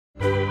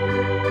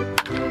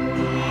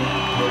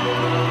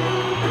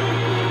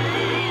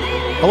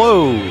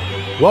Hello,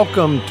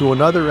 welcome to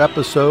another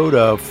episode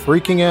of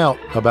Freaking Out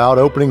about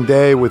Opening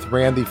Day with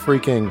Randy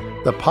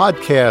Freaking, the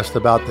podcast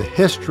about the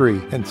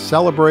history and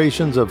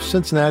celebrations of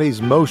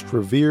Cincinnati's most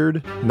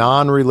revered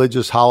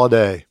non-religious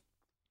holiday.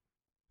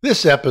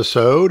 This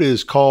episode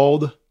is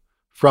called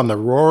From the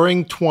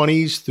Roaring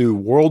 '20s Through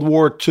World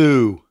War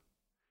II,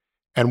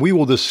 and we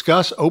will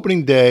discuss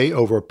opening day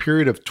over a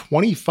period of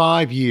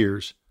 25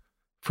 years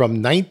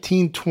from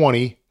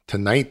 1920 to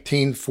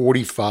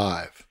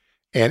 1945.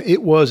 And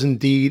it was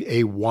indeed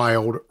a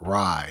wild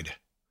ride.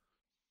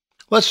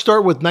 Let's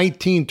start with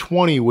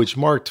 1920, which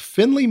marked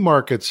Findlay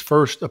Market's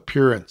first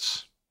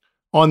appearance.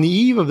 On the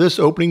eve of this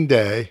opening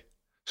day,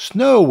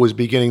 snow was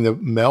beginning to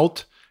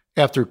melt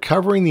after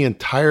covering the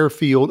entire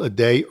field a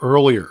day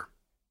earlier.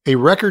 A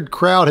record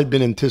crowd had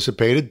been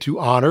anticipated to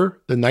honor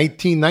the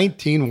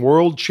 1919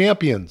 World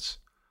Champions.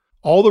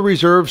 All the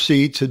reserve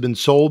seats had been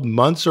sold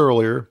months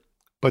earlier,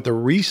 but the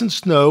recent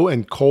snow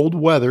and cold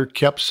weather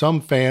kept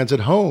some fans at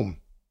home.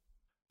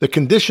 The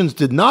conditions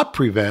did not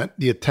prevent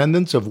the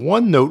attendance of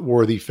one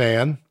noteworthy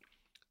fan,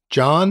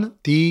 John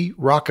D.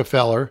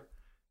 Rockefeller,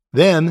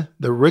 then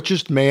the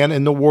richest man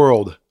in the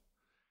world.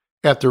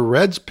 After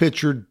Reds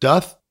pitcher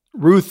Duff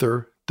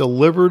Ruther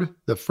delivered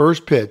the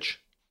first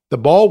pitch, the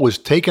ball was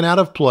taken out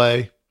of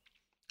play,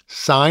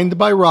 signed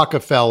by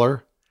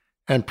Rockefeller,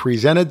 and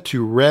presented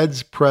to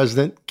Reds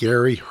president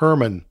Gary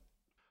Herman.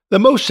 The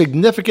most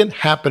significant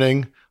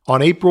happening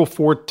on April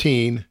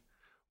 14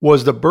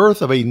 was the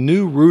birth of a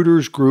new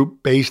rooters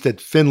group based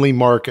at Findlay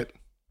Market.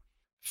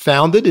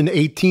 Founded in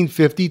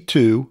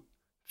 1852,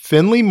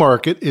 Findlay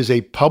Market is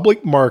a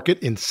public market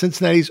in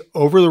Cincinnati's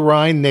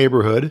Over-the-Rhine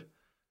neighborhood,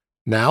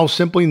 now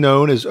simply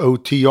known as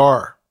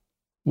OTR.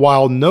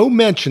 While no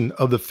mention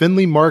of the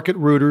Findlay Market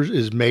rooters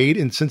is made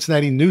in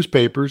Cincinnati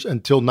newspapers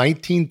until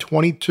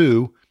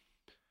 1922,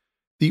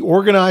 the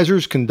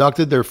organizers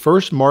conducted their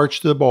first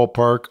march to the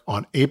ballpark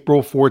on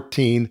April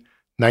 14,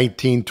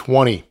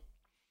 1920.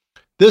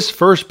 This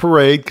first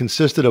parade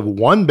consisted of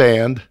one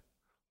band,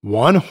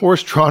 one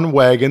horse-drawn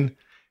wagon,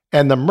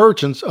 and the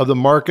merchants of the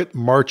market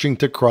marching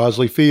to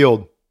Crosley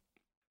Field.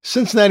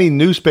 Cincinnati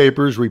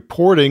newspapers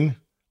reporting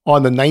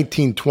on the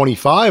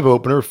 1925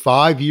 opener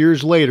 5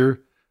 years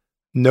later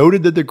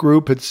noted that the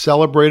group had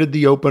celebrated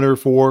the opener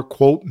for,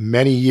 quote,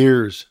 many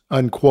years,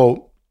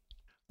 unquote.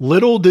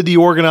 Little did the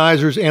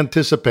organizers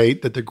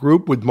anticipate that the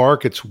group would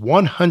mark its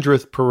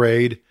 100th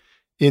parade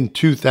in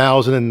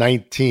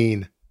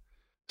 2019.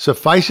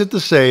 Suffice it to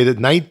say that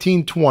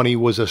 1920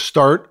 was a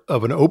start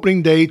of an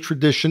opening day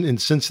tradition in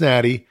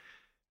Cincinnati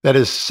that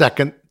is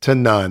second to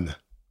none.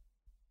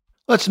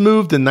 Let's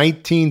move to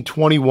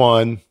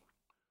 1921,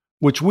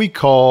 which we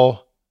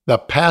call the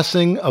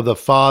passing of the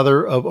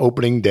father of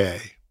opening day.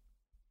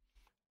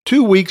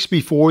 2 weeks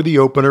before the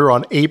opener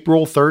on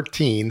April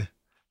 13,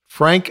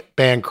 Frank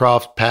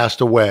Bancroft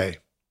passed away.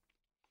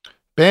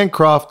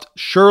 Bancroft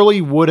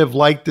surely would have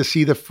liked to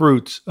see the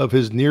fruits of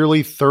his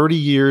nearly 30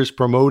 years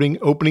promoting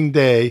opening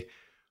day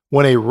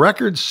when a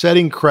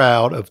record-setting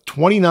crowd of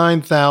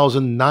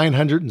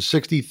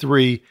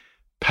 29,963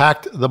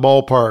 packed the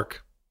ballpark.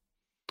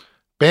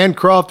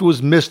 Bancroft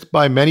was missed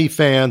by many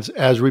fans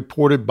as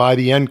reported by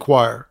the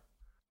Enquirer.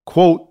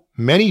 Quote,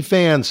 many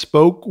fans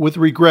spoke with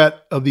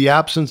regret of the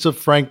absence of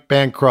Frank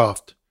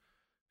Bancroft,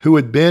 who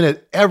had been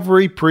at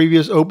every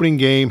previous opening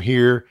game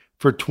here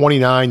for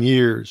 29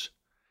 years.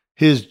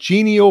 His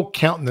genial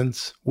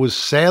countenance was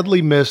sadly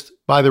missed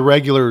by the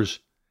regulars,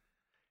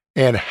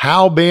 and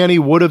how Banny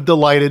would have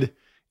delighted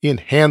in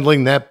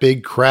handling that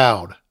big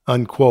crowd,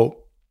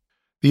 unquote.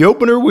 The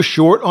opener was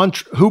short on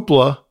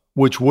hoopla,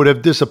 which would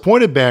have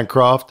disappointed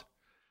Bancroft,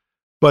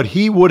 but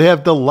he would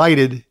have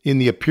delighted in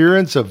the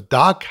appearance of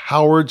Doc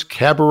Howard's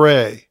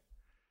Cabaret.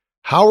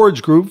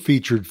 Howard's group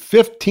featured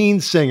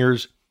 15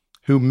 singers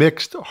who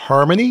mixed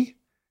harmony,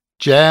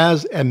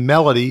 jazz, and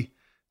melody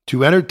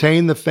to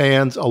entertain the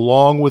fans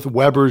along with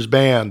Weber's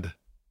band.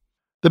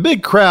 The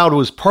big crowd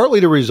was partly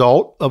the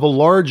result of a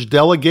large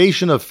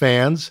delegation of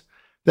fans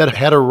that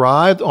had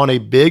arrived on a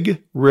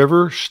big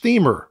river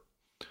steamer.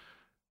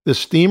 The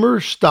steamer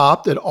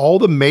stopped at all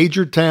the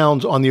major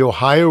towns on the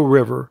Ohio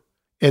River,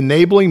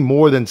 enabling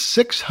more than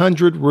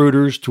 600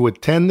 rooters to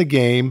attend the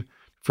game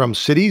from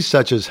cities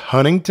such as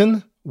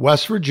Huntington,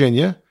 West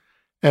Virginia,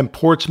 and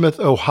Portsmouth,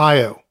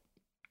 Ohio.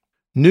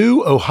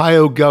 New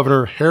Ohio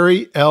Governor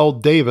Harry L.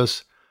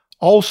 Davis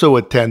also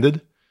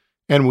attended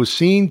and was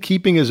seen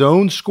keeping his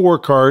own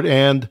scorecard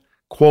and,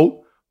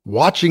 quote,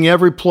 watching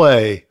every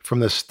play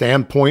from the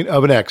standpoint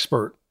of an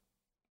expert,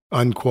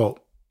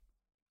 unquote.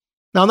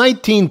 Now,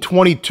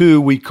 1922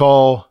 we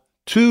call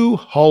two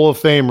Hall of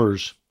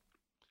Famers.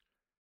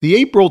 The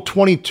April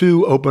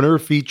 22 opener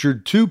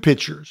featured two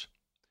pitchers,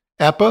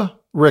 Eppa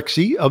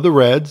Rixey of the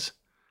Reds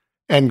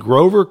and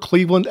Grover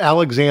Cleveland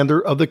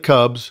Alexander of the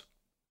Cubs,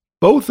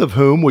 both of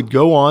whom would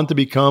go on to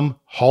become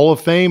Hall of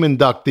Fame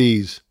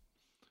inductees.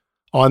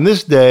 On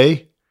this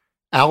day,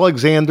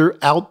 Alexander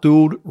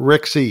outdueled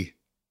Rixey.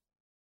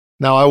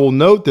 Now, I will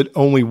note that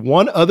only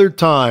one other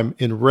time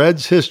in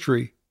Reds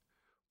history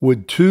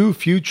would two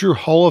future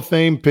Hall of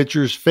Fame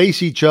pitchers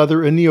face each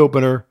other in the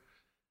opener,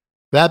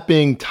 that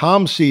being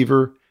Tom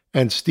Seaver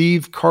and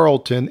Steve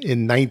Carlton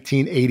in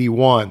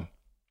 1981.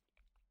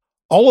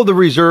 All of the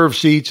reserve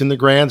seats in the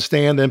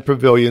grandstand and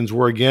pavilions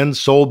were again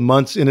sold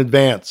months in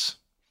advance.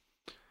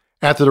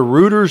 After the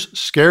Rooters'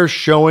 scarce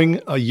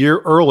showing a year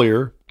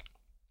earlier,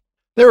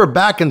 they were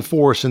back in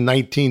force in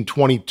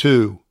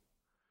 1922.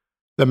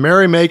 The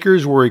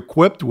Merrymakers were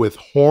equipped with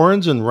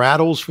horns and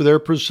rattles for their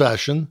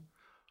procession,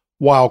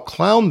 while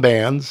clown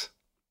bands,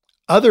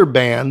 other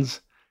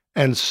bands,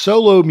 and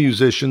solo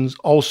musicians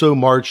also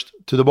marched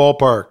to the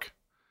ballpark.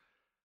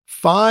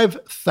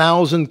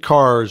 5,000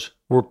 cars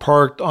were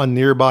parked on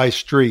nearby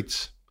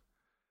streets.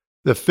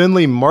 The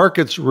Findlay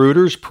Market's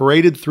Rooters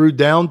paraded through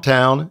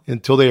downtown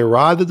until they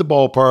arrived at the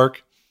ballpark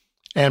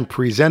and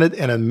presented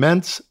an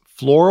immense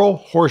floral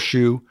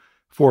horseshoe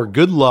for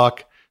good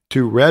luck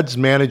to Reds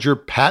manager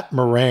Pat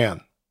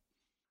Moran.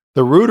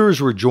 The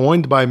Rooters were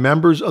joined by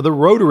members of the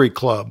Rotary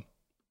Club,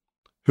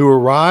 who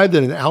arrived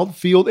at an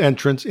outfield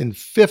entrance in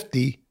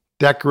 50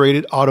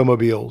 decorated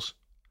automobiles.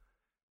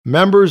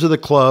 Members of the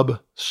club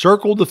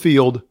circled the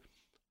field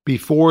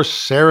before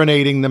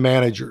serenading the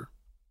manager.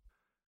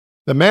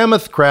 The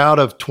mammoth crowd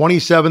of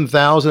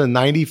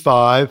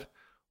 27,095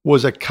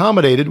 was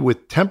accommodated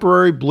with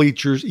temporary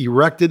bleachers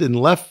erected in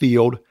left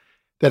field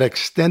that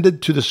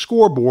extended to the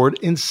scoreboard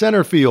in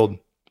center field.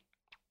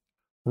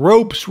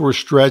 Ropes were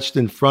stretched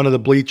in front of the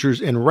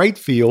bleachers in right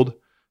field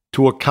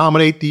to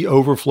accommodate the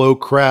overflow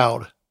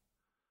crowd.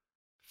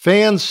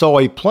 Fans saw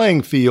a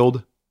playing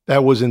field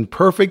that was in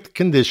perfect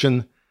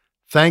condition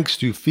thanks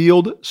to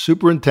Field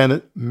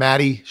Superintendent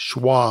Matty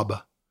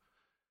Schwab.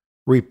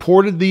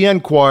 Reported the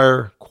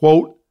Enquirer,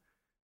 quote,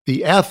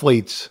 "The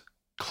athletes,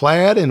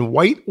 clad in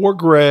white or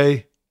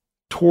gray,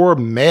 tore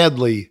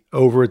madly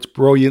over its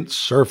brilliant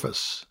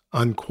surface,"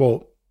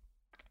 unquote.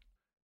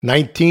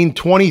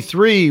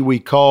 1923 we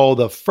call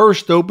the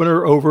first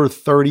opener over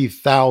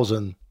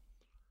 30,000.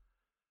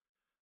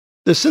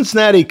 The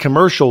Cincinnati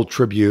Commercial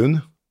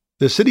Tribune,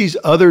 the city's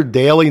other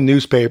daily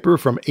newspaper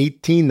from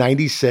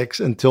 1896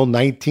 until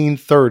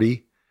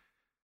 1930,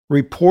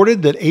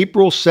 reported that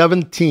April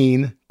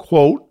 17,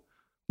 quote,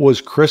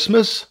 was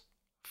Christmas,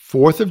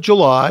 4th of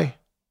July,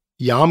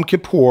 Yom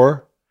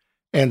Kippur,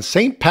 and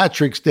St.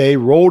 Patrick's Day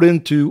rolled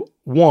into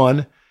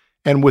one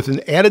and with an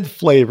added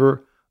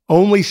flavor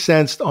only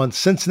sensed on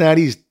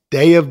Cincinnati's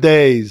Day of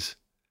Days,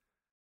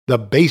 the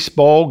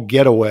baseball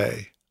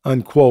getaway,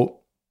 unquote.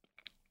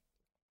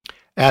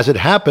 As it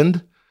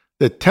happened,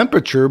 the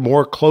temperature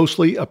more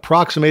closely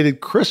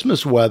approximated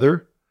Christmas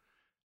weather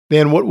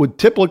than what would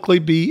typically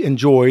be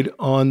enjoyed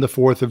on the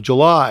 4th of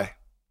July.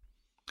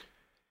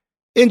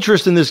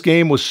 Interest in this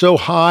game was so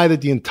high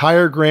that the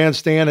entire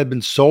grandstand had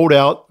been sold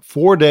out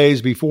 4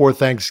 days before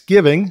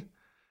Thanksgiving,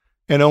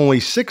 and only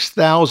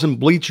 6,000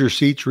 bleacher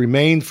seats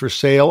remained for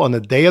sale on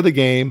the day of the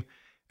game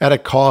at a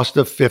cost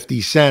of 50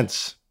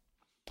 cents.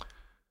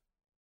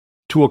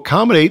 To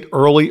accommodate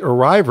early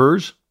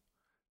arrivers,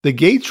 the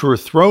gates were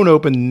thrown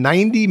open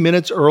 90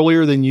 minutes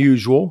earlier than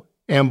usual,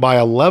 and by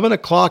 11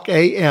 o'clock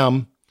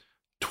a.m.,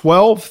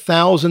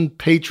 12,000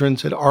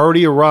 patrons had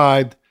already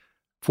arrived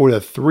for the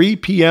 3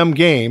 p.m.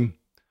 game,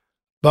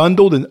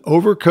 bundled in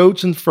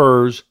overcoats and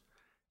furs,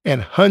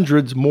 and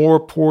hundreds more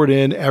poured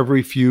in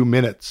every few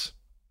minutes.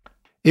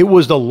 It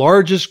was the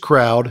largest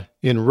crowd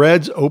in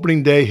Reds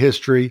opening day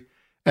history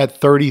at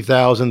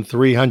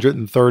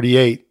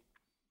 30,338.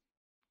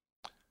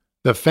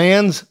 The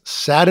fans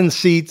sat in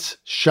seats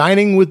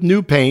shining with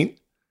new paint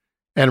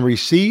and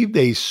received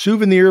a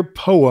souvenir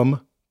poem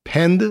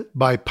penned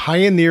by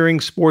pioneering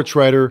sports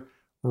writer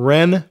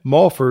Ren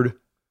Mulford,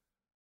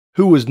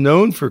 who was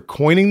known for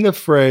coining the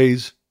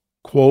phrase,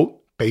 quote,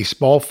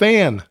 baseball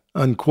fan,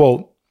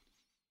 unquote.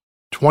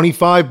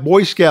 25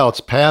 Boy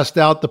Scouts passed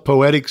out the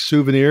poetic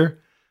souvenir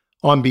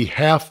on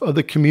behalf of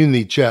the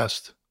community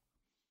chest.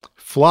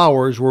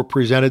 Flowers were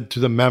presented to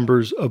the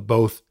members of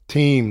both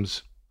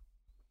teams.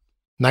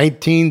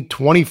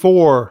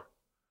 1924,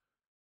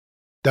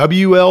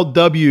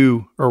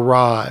 WLW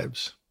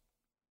arrives.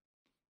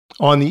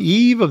 On the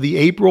eve of the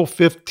April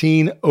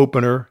 15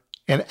 opener,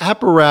 an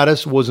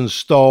apparatus was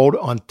installed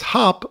on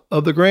top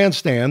of the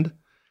grandstand,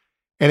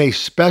 and a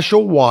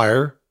special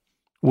wire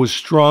was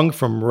strung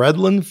from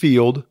Redland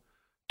Field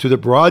to the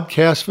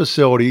broadcast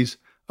facilities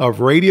of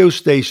radio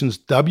stations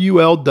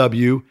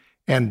WLW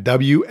and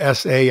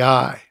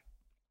WSAI.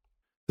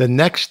 The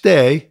next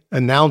day,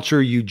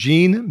 announcer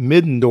Eugene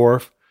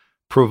Middendorf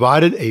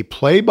provided a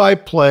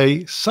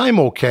play-by-play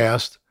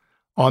simulcast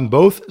on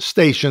both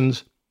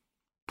stations,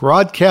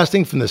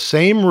 broadcasting from the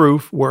same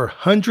roof where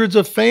hundreds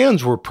of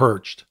fans were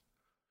perched.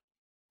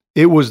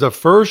 It was the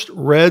first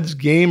Reds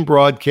game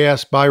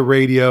broadcast by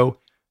radio.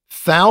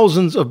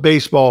 Thousands of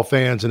baseball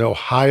fans in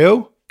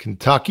Ohio,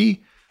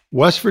 Kentucky,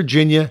 West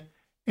Virginia,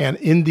 and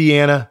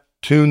Indiana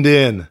tuned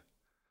in.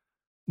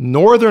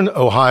 Northern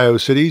Ohio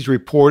cities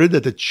reported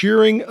that the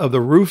cheering of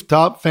the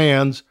rooftop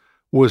fans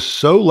was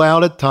so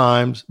loud at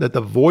times that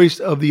the voice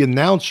of the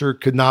announcer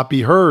could not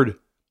be heard.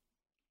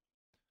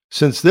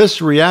 Since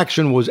this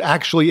reaction was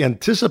actually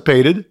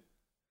anticipated,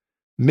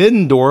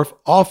 Middendorf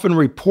often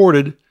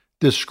reported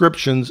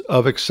descriptions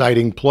of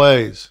exciting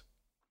plays.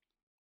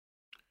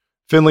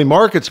 Findlay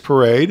Market's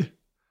parade,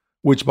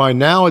 which by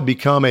now had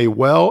become a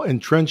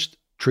well-entrenched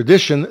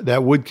tradition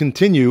that would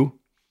continue,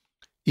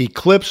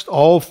 eclipsed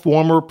all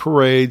former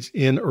parades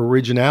in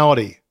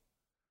originality.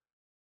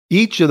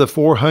 Each of the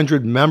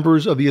 400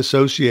 members of the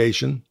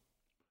association,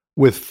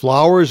 with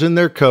flowers in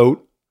their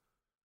coat,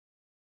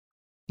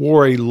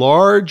 wore a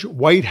large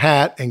white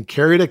hat and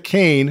carried a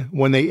cane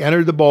when they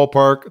entered the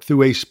ballpark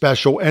through a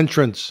special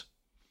entrance.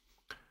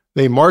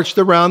 They marched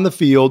around the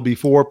field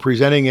before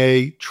presenting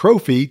a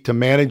trophy to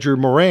manager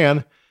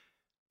Moran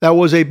that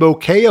was a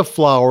bouquet of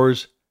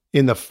flowers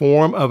in the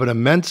form of an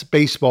immense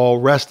baseball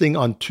resting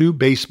on two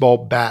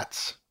baseball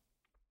bats.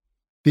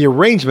 The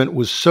arrangement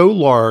was so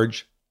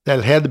large that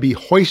it had to be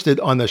hoisted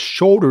on the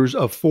shoulders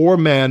of 4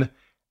 men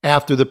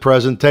after the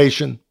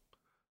presentation,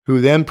 who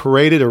then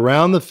paraded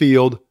around the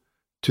field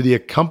to the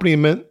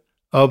accompaniment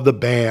of the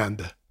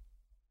band.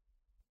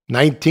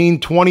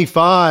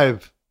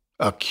 1925,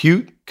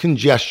 acute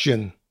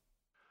congestion.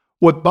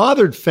 What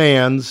bothered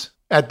fans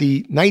at the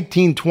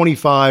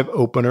 1925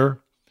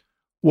 opener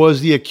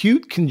was the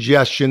acute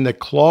congestion that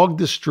clogged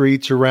the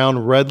streets around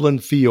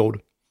Redland Field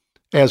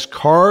as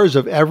cars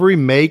of every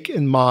make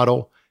and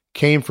model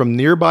came from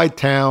nearby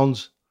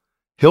towns,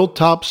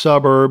 hilltop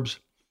suburbs,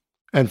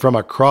 and from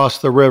across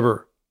the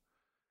river.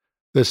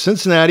 The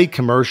Cincinnati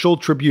Commercial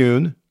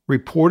Tribune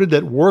reported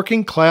that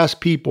working-class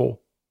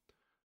people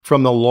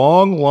from the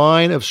long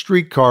line of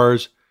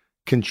streetcars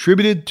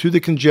contributed to the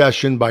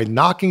congestion by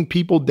knocking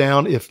people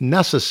down if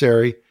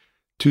necessary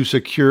to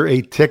secure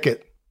a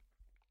ticket.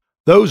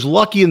 Those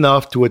lucky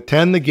enough to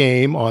attend the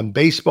game on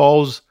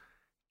baseball's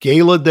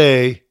Gala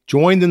Day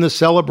joined in the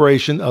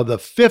celebration of the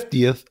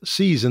 50th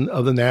season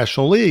of the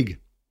National League.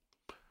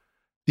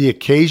 The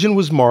occasion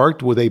was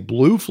marked with a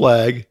blue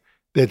flag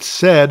that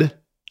said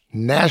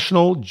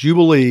National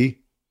Jubilee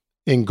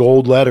in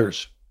gold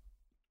letters.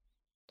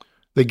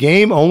 The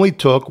game only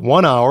took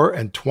 1 hour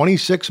and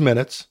 26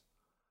 minutes,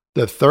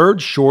 the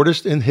third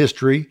shortest in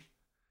history,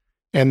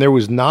 and there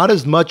was not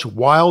as much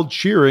wild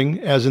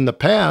cheering as in the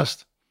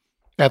past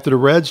after the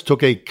Reds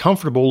took a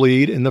comfortable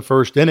lead in the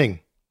first inning.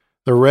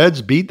 The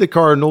Reds beat the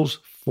Cardinals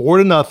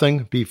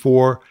 4-0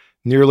 before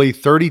nearly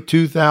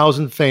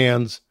 32,000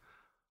 fans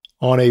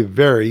on a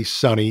very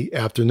sunny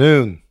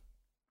afternoon.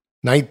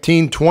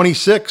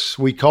 1926,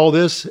 we call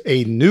this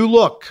a new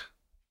look.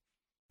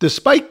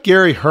 Despite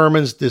Gary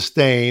Herman's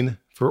disdain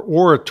for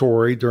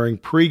oratory during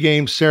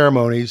pregame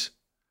ceremonies,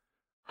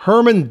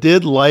 Herman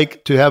did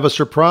like to have a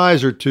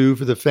surprise or two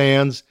for the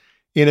fans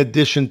in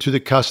addition to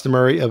the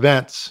customary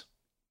events.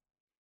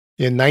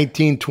 In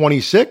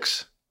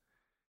 1926,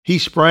 he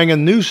sprang a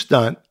new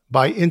stunt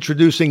by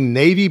introducing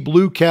navy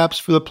blue caps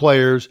for the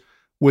players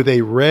with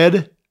a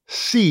red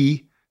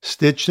C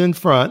stitched in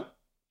front.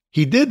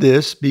 He did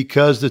this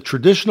because the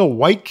traditional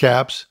white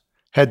caps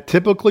had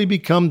typically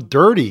become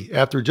dirty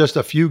after just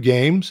a few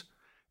games,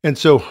 and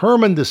so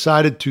Herman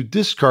decided to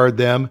discard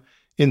them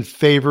in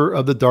favor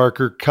of the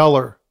darker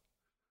color.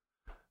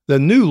 The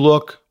new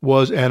look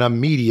was an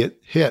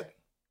immediate hit.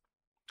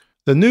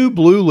 The new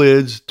blue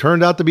lids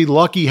turned out to be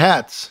lucky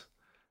hats,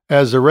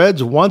 as the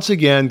Reds once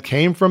again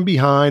came from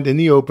behind in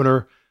the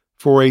opener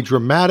for a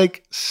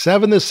dramatic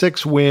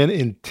 7-6 win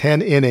in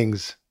 10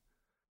 innings.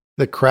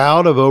 The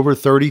crowd of over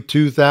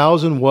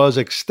 32,000 was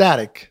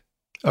ecstatic,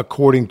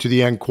 according to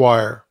the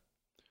Enquirer.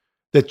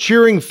 The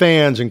cheering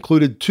fans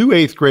included 2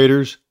 8th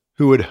graders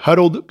who had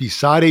huddled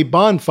beside a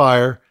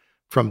bonfire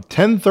from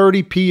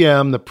 10:30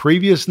 p.m. the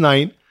previous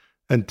night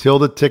until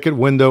the ticket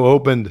window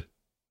opened.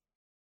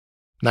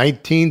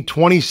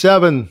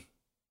 1927,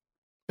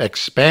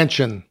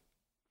 expansion.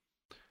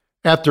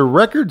 After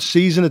record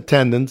season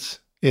attendance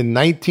in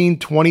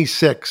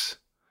 1926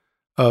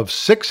 of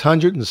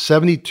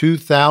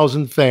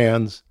 672,000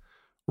 fans,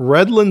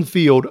 Redland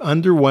Field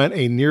underwent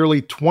a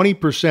nearly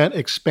 20%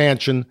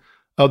 expansion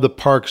of the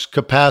park's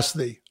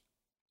capacity.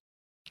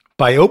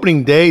 By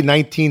opening day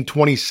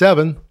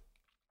 1927,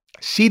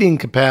 seating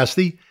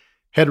capacity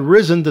had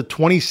risen to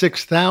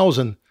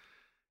 26,000,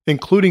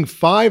 including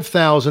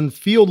 5,000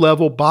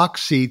 field-level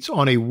box seats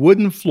on a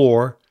wooden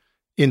floor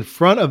in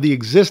front of the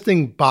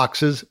existing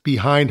boxes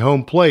behind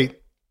home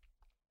plate.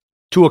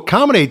 To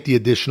accommodate the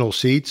additional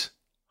seats,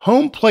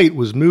 home plate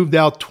was moved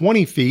out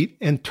 20 feet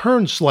and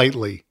turned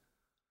slightly.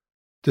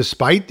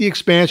 Despite the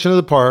expansion of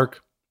the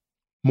park,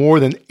 more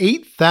than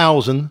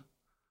 8,000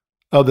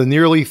 of the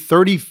nearly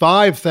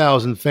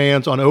 35,000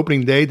 fans on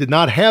opening day did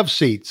not have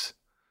seats,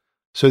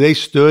 so they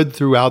stood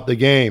throughout the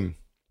game.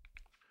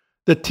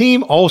 The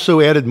team also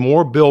added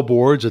more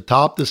billboards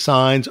atop the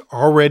signs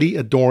already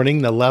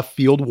adorning the left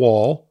field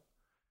wall,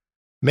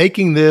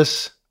 making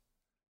this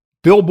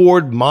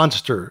billboard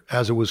monster,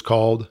 as it was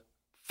called,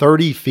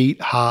 30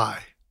 feet high.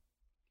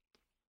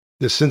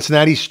 The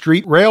Cincinnati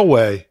Street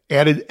Railway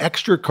added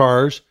extra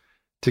cars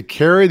to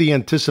carry the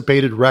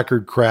anticipated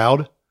record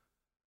crowd,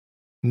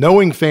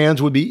 knowing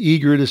fans would be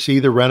eager to see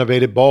the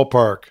renovated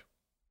ballpark.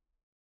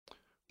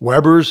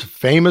 Weber's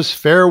famous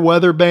fair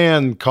weather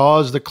band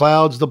caused the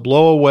clouds to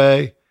blow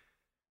away,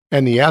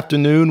 and the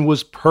afternoon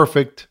was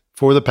perfect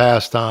for the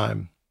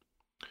pastime.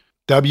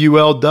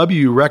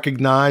 WLW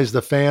recognized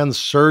the fans'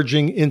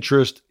 surging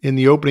interest in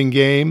the opening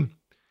game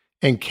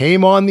and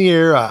came on the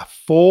air a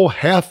full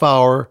half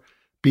hour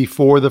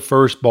before the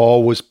first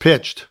ball was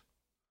pitched.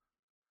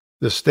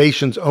 The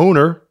station's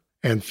owner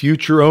and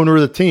future owner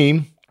of the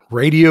team,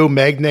 radio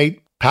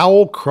magnate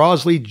Powell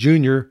Crosley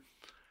Jr.,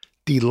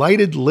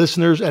 delighted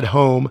listeners at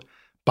home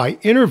by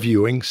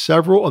interviewing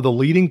several of the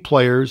leading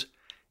players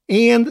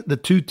and the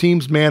two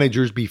teams'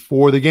 managers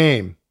before the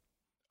game.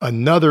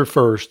 Another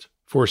first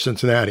for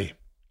Cincinnati.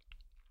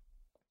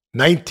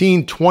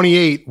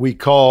 1928 we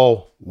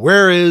call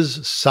Where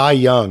is Cy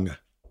Young?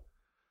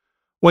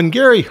 When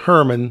Gary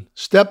Herman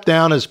stepped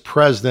down as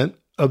president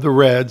of the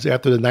Reds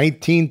after the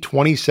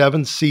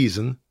 1927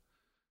 season,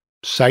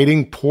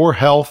 citing poor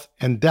health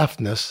and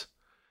deafness,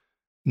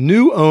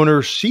 new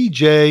owner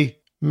C.J.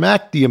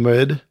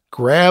 McDiarmid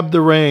grabbed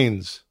the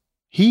reins.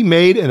 He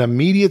made an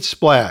immediate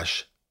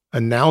splash,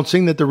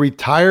 announcing that the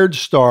retired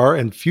star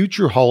and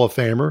future Hall of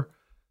Famer,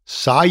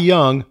 Cy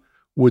Young,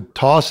 would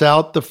toss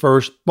out the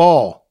first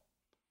ball.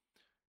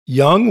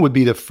 Young would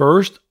be the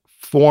first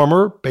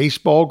former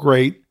baseball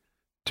great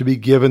to be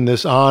given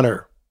this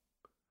honor.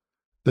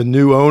 The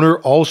new owner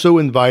also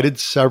invited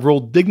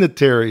several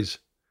dignitaries,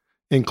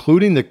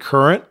 including the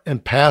current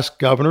and past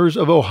governors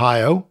of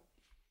Ohio,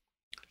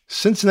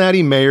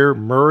 Cincinnati Mayor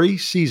Murray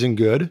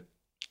Seasongood,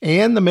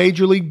 and the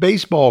Major League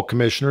Baseball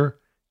Commissioner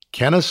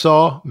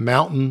Kennesaw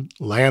Mountain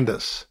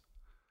Landis.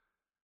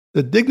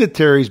 The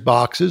dignitaries'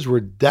 boxes were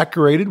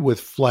decorated with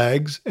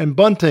flags and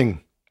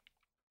bunting.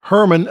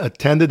 Herman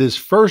attended his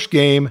first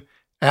game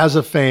as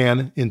a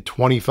fan in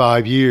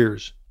 25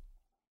 years.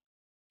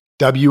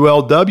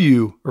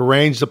 WLW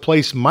arranged to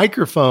place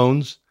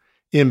microphones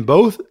in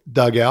both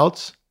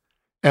dugouts,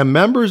 and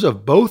members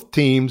of both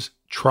teams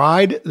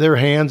tried their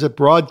hands at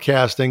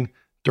broadcasting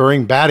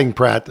during batting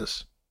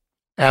practice.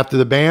 After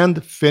the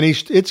band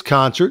finished its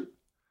concert,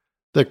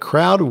 the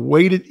crowd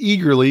waited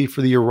eagerly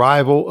for the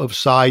arrival of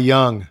Cy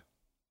Young.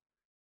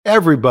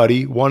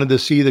 Everybody wanted to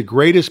see the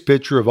greatest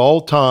pitcher of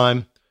all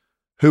time,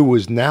 who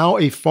was now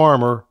a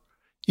farmer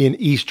in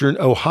eastern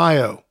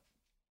Ohio.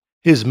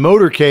 His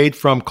motorcade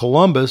from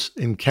Columbus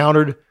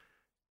encountered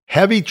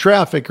heavy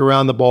traffic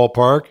around the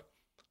ballpark,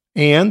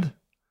 and,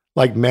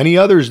 like many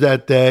others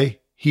that day,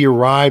 he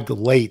arrived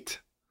late.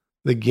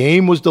 The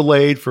game was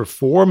delayed for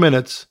 4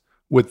 minutes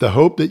with the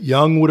hope that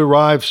Young would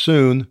arrive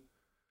soon,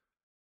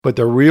 but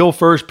the real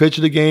first pitch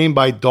of the game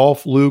by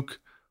Dolph Luke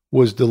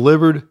was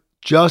delivered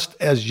just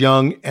as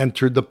Young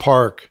entered the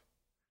park.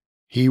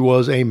 He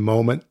was a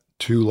moment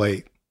too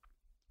late.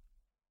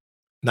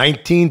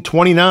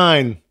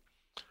 1929,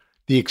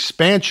 the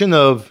expansion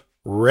of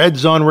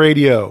Reds on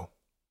Radio.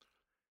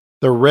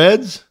 The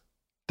Reds,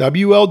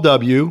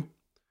 WLW,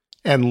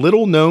 and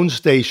little-known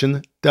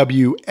station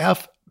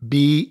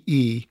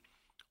WFBE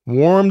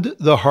warmed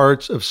the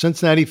hearts of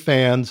Cincinnati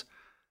fans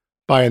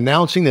by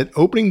announcing that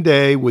opening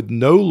day would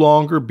no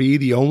longer be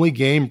the only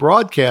game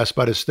broadcast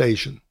by the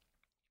station.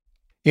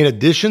 In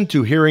addition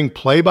to hearing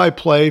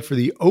play-by-play for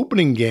the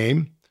opening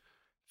game,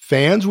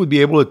 fans would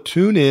be able to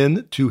tune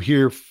in to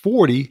hear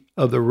 40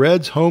 of the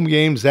Reds' home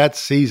games that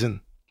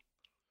season.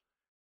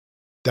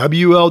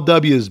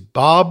 WLW's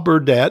Bob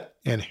Burdette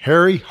and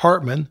Harry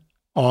Hartman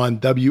on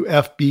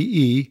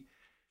WFBE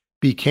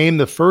became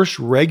the first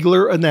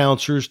regular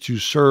announcers to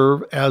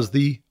serve as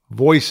the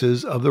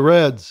voices of the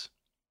Reds.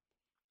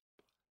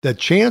 The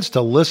chance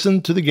to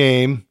listen to the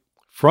game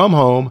from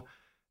home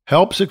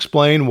helps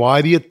explain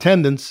why the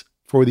attendance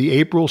for the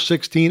April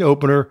 16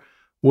 opener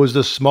was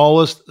the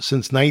smallest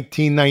since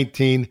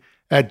 1919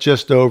 at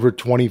just over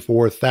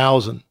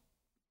 24,000.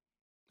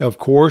 Of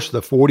course,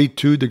 the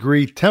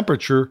 42-degree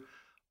temperature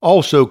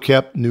also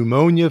kept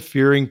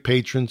pneumonia-fearing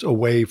patrons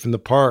away from the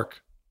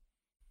park.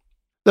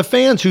 The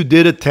fans who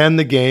did attend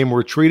the game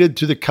were treated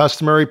to the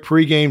customary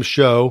pregame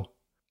show,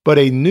 but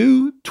a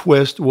new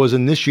twist was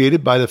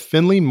initiated by the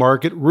Findlay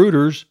Market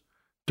Rooters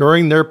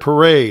during their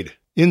parade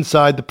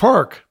inside the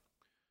park.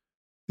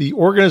 The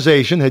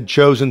organization had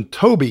chosen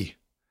Toby,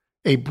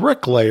 a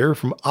bricklayer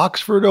from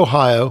Oxford,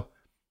 Ohio,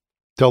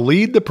 to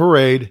lead the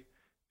parade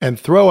and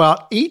throw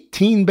out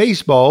 18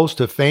 baseballs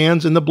to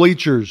fans in the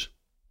bleachers.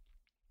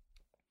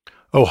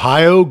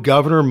 Ohio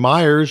Governor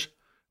Myers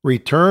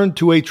returned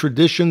to a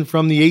tradition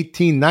from the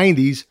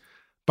 1890s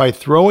by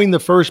throwing the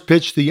first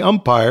pitch to the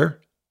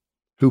umpire,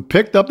 who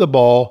picked up the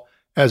ball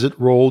as it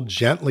rolled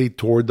gently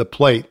toward the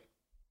plate.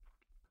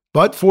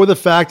 But for the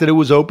fact that it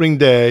was opening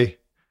day,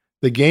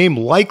 the game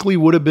likely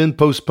would have been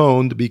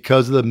postponed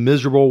because of the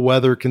miserable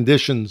weather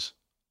conditions.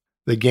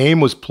 The game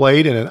was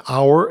played in 1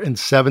 hour and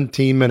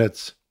 17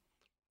 minutes,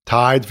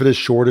 tied for the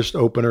shortest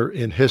opener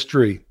in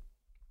history.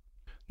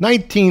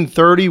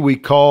 1930 we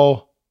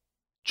call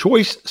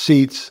Choice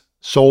Seats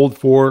Sold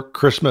for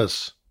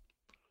Christmas.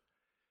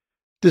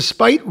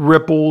 Despite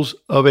ripples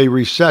of a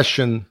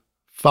recession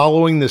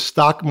following the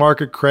stock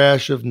market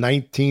crash of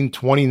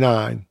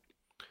 1929,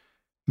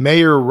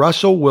 Mayor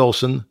Russell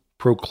Wilson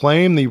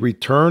proclaimed the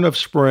return of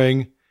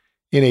spring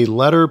in a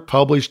letter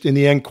published in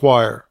the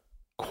Enquirer.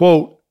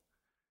 Quote,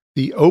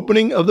 "The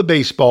opening of the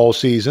baseball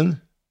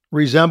season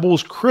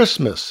resembles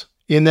Christmas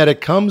in that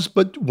it comes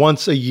but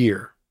once a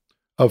year.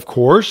 Of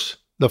course,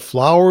 the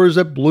flowers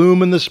that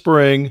bloom in the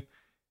spring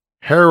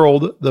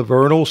herald the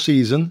vernal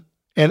season,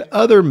 and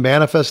other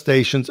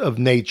manifestations of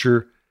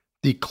nature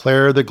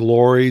declare the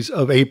glories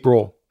of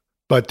April.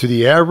 But to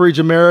the average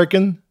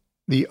American,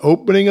 the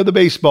opening of the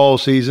baseball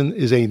season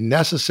is a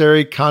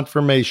necessary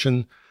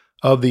confirmation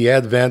of the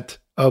advent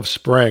of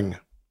spring."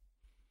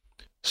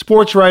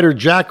 Sports writer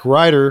Jack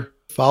Ryder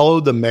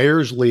followed the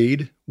mayor's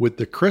lead with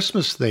the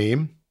Christmas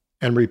theme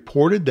and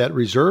reported that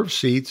reserved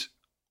seats,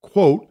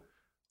 quote,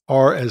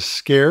 "are as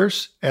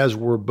scarce as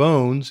were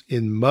bones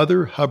in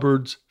Mother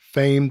Hubbard's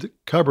famed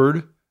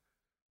cupboard,"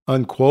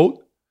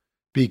 unquote,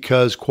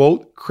 because,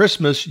 quote,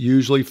 "Christmas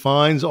usually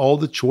finds all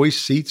the choice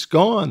seats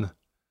gone,"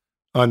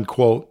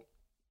 unquote.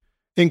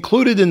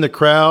 Included in the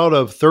crowd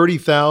of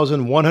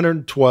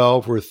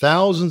 30,112 were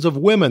thousands of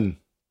women,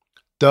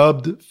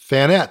 dubbed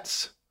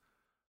fanettes,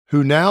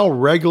 who now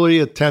regularly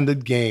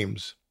attended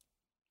games.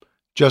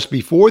 Just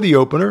before the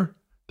opener,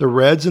 the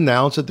Reds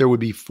announced that there would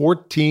be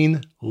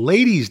 14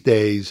 Ladies'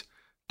 Days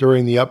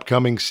during the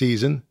upcoming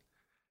season,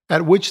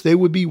 at which they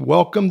would be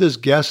welcomed as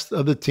guests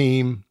of the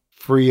team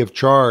free of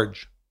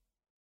charge.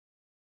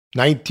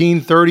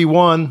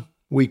 1931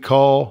 we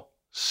call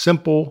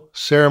simple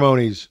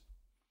ceremonies.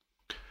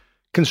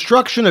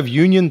 Construction of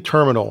Union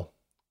Terminal,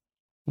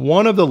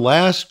 one of the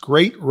last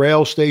great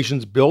rail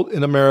stations built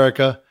in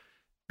America,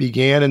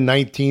 began in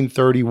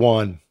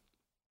 1931.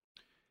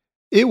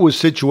 It was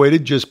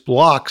situated just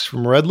blocks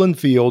from Redland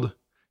Field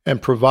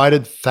and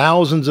provided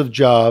thousands of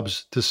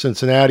jobs to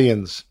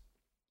Cincinnatians.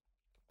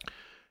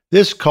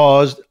 This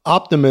caused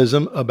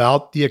optimism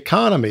about the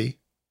economy.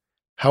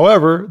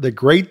 However, the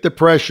Great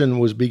Depression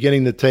was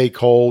beginning to take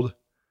hold,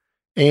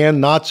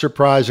 and not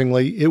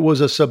surprisingly, it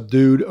was a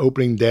subdued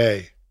opening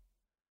day.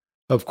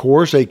 Of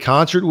course, a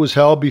concert was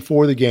held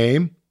before the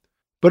game,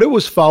 but it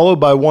was followed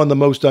by one of the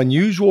most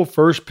unusual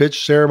first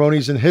pitch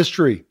ceremonies in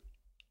history.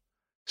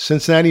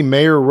 Cincinnati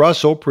Mayor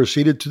Russell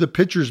proceeded to the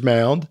pitcher's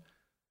mound,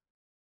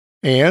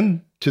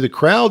 and to the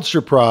crowd's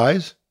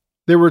surprise,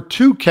 there were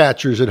two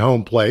catchers at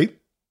home plate,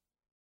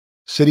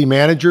 City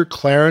Manager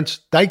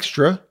Clarence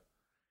Dykstra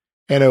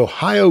and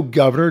Ohio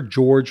Governor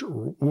George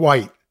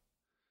White.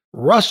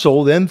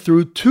 Russell then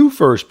threw two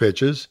first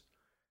pitches,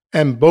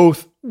 and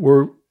both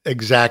were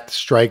exact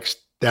strikes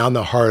down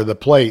the heart of the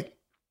plate.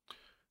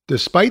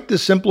 Despite the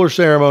simpler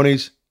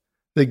ceremonies,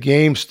 the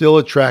game still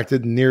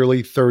attracted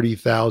nearly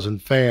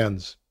 30,000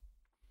 fans.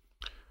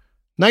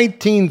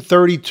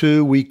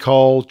 1932 we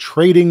call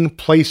Trading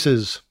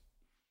Places.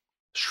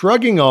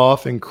 Shrugging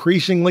off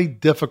increasingly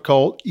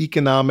difficult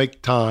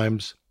economic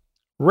times,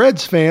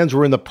 Reds fans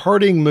were in the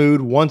partying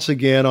mood once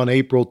again on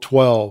April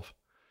 12.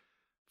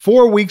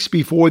 4 weeks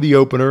before the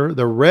opener,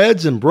 the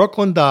Reds and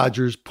Brooklyn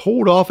Dodgers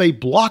pulled off a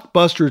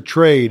blockbuster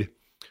trade,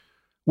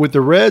 with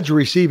the Reds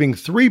receiving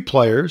 3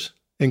 players,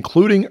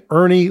 including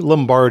Ernie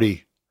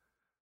Lombardi.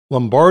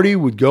 Lombardi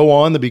would go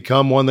on to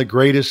become one of the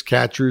greatest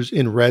catchers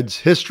in Reds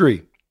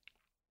history.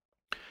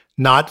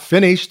 Not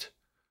finished,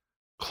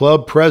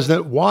 club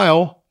president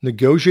Weil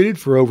negotiated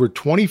for over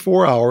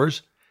 24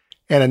 hours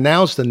and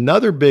announced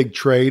another big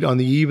trade on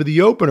the eve of the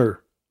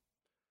opener.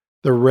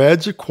 The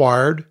Reds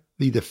acquired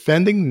the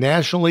defending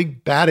National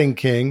League batting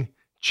king,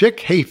 Chick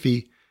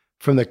Hafey,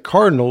 from the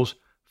Cardinals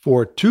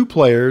for 2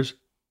 players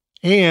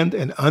and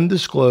an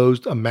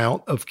undisclosed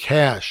amount of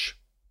cash.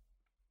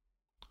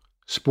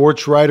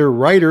 Sports writer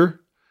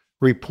Ryder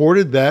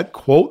reported that,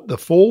 quote, "the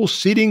full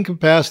seating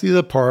capacity of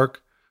the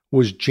park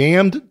was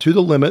jammed to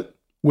the limit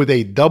with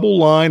a double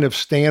line of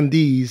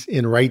standees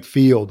in right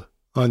field,"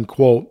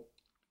 unquote.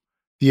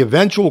 The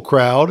eventual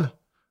crowd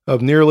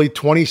of nearly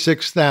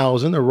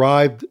 26,000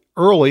 arrived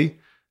early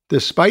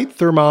despite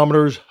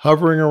thermometers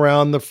hovering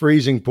around the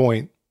freezing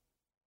point.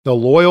 The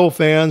loyal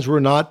fans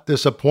were not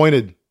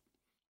disappointed.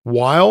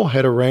 Weil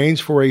had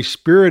arranged for a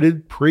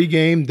spirited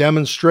pregame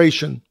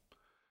demonstration.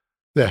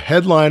 The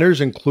headliners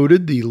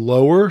included the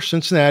Lower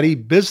Cincinnati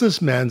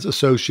Businessmen's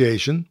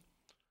Association,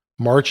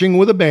 marching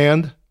with a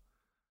band,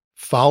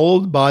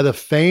 followed by the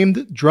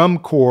famed drum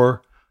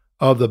corps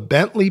of the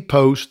Bentley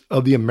Post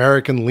of the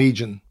American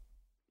Legion.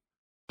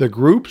 The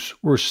groups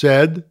were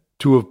said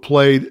to have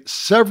played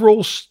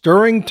several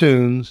stirring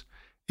tunes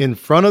in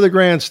front of the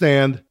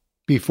grandstand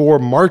before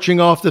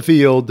marching off the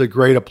field to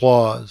great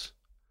applause.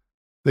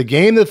 The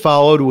game that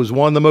followed was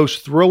one of the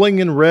most thrilling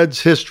in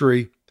Reds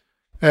history,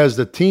 as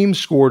the team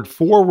scored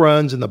 4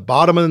 runs in the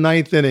bottom of the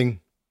 9th inning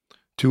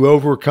to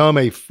overcome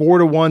a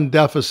 4-1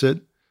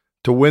 deficit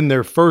to win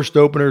their first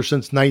opener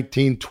since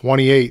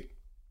 1928.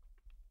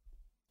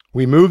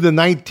 We move to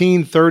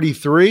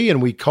 1933,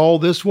 and we call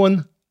this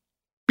one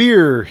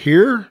Beer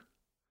Here.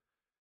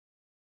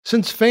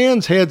 Since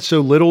fans had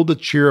so little to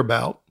cheer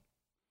about,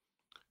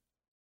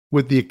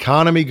 with the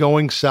economy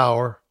going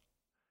sour,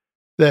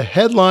 The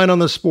headline on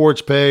the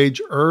sports page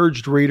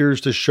urged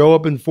readers to show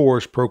up in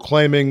force,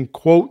 proclaiming,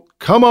 quote,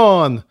 "Come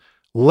on,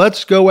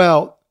 let's go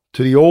out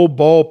to the old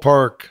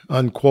ballpark,"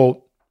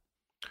 unquote.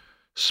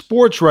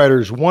 Sports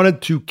writers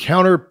wanted to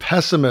counter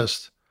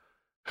pessimists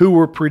who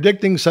were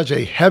predicting such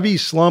a heavy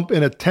slump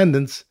in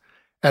attendance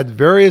at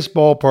various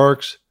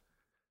ballparks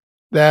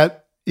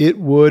that it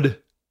would,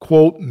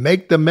 quote,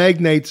 "make the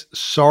magnates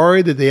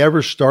sorry that they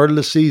ever started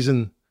a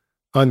season,"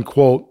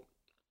 unquote.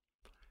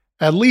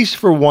 At least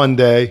for one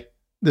day,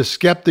 the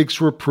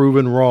skeptics were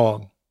proven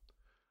wrong.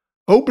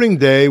 Opening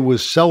day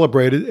was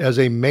celebrated as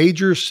a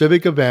major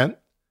civic event,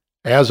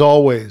 as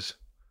always.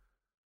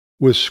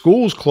 With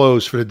schools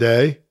closed for the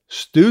day,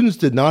 students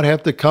did not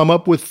have to come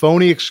up with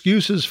phony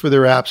excuses for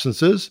their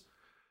absences,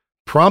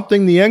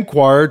 prompting the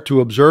Enquirer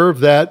to observe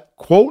that,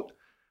 quote,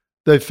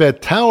 "the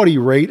fatality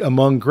rate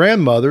among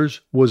grandmothers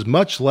was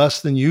much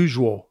less than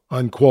usual,"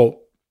 unquote.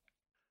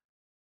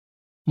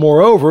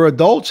 Moreover,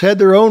 adults had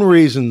their own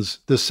reasons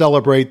to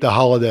celebrate the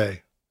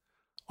holiday.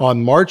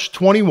 On March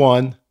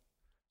 21,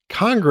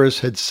 Congress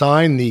had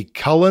signed the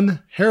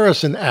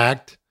Cullen-Harrison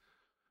Act,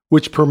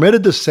 which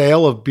permitted the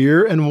sale of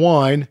beer and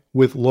wine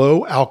with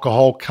low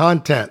alcohol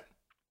content.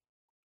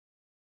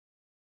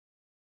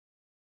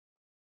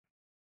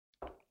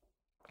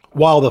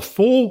 While the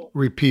full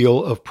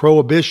repeal of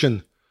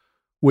prohibition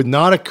would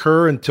not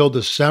occur until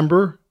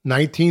December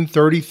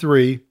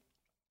 1933,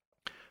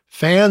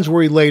 fans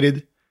were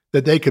elated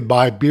that they could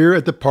buy beer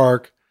at the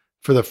park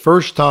for the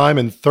first time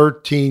in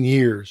 13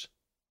 years.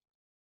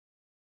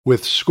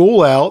 With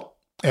school out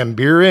and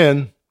beer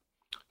in,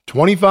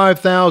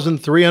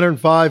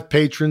 25,305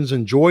 patrons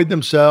enjoyed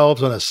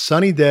themselves on a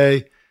sunny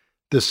day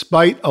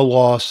despite a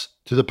loss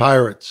to the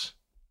Pirates.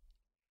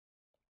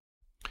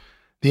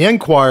 The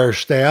Enquirer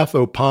staff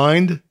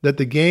opined that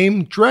the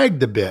game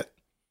dragged a bit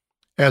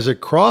as it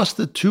crossed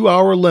the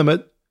 2-hour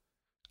limit,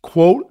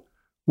 quote,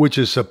 "which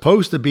is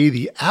supposed to be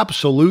the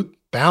absolute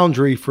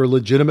boundary for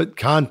legitimate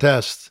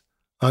contests,"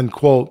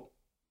 unquote.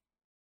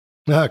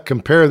 Now,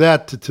 compare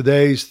that to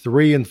today's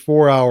 3 and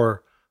 4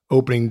 hour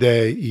opening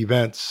day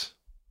events.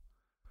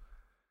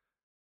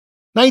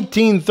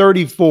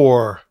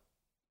 1934.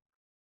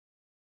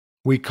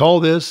 We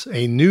call this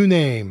a new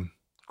name,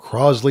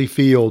 Crosley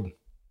Field.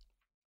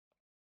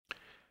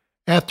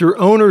 After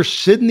owner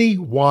Sidney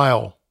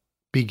Weil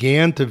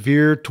began to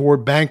veer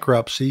toward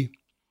bankruptcy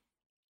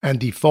and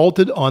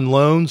defaulted on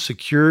loans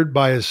secured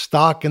by his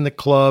stock in the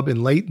club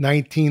in late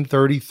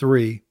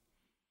 1933,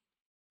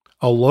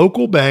 a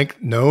local bank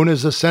known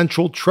as the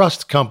Central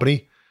Trust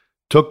Company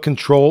took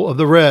control of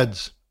the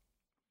Reds.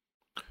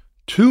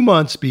 2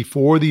 months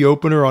before the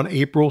opener on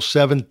April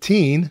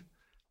 17,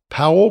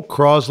 Powell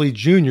Crosley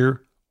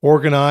Jr.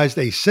 organized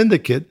a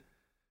syndicate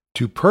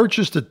to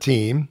purchase the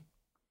team,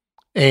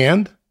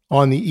 and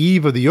on the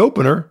eve of the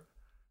opener,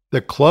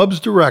 the club's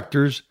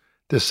directors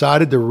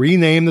decided to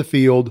rename the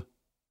field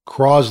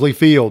Crosley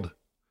Field,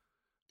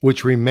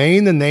 which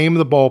remained the name of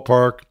the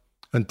ballpark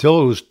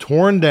until it was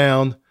torn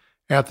down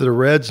after the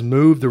Reds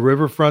moved the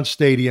Riverfront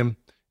Stadium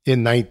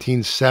in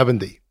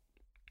 1970.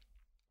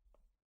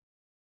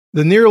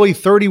 The nearly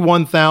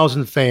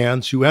 31,000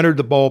 fans who entered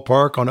the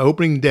ballpark on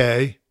opening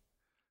day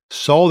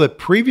saw that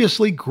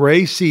previously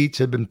gray seats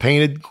had been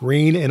painted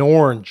green and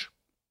orange.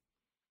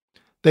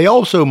 They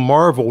also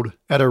marveled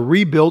at a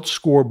rebuilt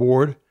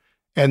scoreboard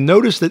and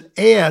noticed that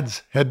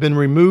ads had been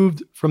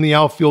removed from the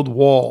outfield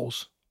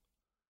walls.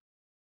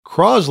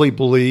 Crosley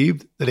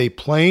believed that a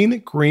plain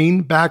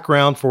green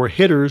background for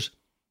hitters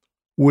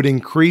would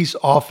increase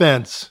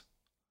offense.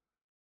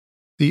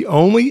 The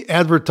only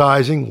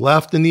advertising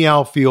left in the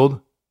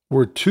outfield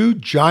were 2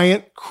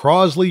 giant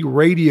Crosley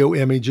radio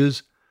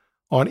images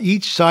on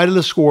each side of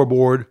the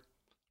scoreboard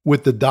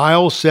with the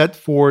dial set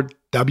for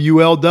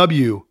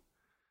WLW,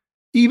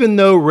 even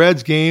though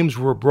Reds games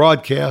were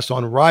broadcast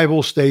on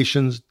rival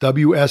stations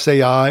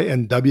WSAI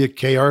and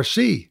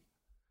WKRC.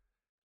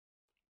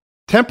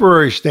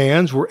 Temporary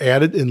stands were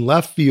added in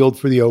left field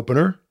for the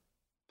opener,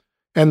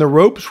 and the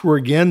ropes were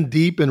again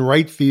deep in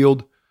right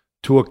field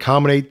to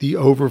accommodate the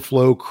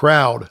overflow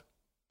crowd.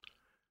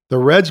 The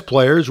Reds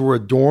players were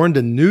adorned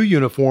in new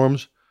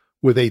uniforms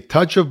with a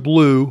touch of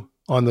blue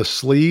on the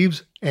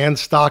sleeves and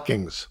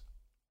stockings.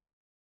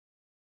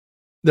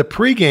 The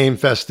pregame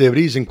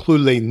festivities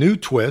included a new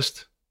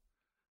twist: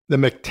 the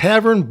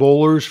McTavern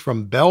Bowlers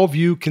from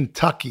Bellevue,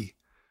 Kentucky,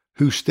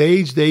 who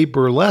staged a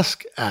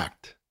burlesque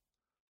act.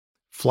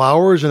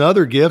 Flowers and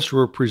other gifts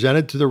were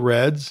presented to the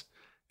Reds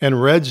and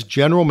Reds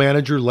general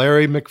manager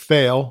Larry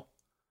MacPhail,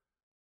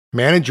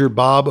 manager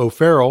Bob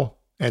O'Farrell,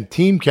 and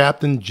team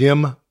captain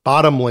Jim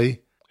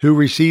Bottomley, who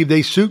received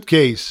a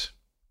suitcase.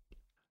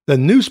 The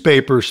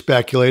newspaper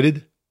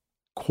speculated,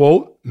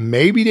 quote,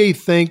 "maybe they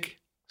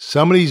think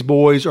some of these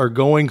boys are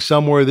going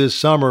somewhere this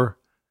summer,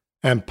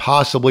 and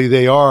possibly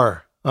they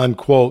are,"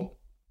 unquote.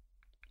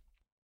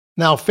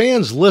 Now,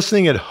 fans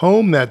listening at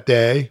home that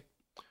day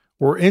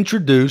were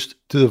introduced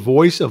to the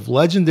voice of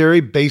legendary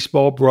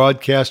baseball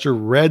broadcaster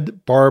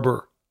Red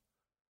Barber,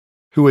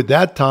 who at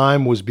that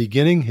time was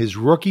beginning his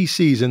rookie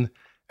season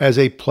as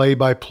a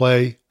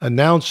play-by-play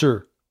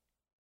announcer.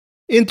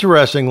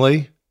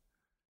 Interestingly,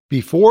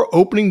 before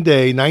opening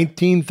day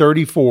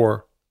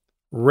 1934,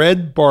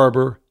 Red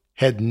Barber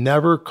had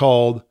never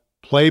called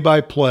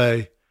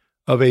play-by-play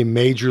of a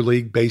Major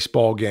League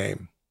Baseball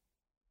game.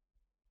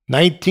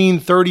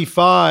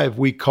 1935,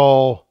 we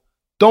call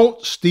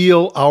Don't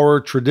Steal Our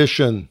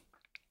Tradition.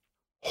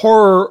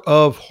 Horror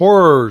of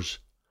horrors.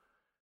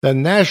 The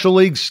National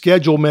League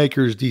schedule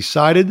makers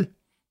decided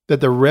that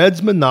the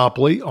Reds'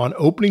 monopoly on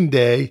opening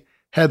day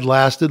had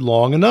lasted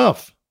long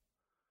enough.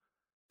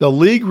 The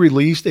league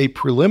released a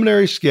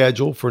preliminary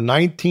schedule for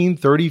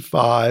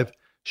 1935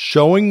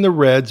 showing the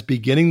Reds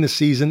beginning the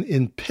season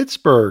in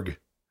Pittsburgh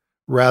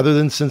rather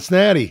than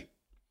Cincinnati.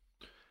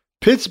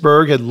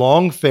 Pittsburgh had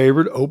long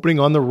favored opening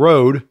on the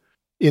road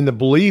in the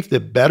belief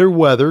that better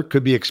weather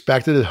could be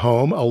expected at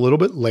home a little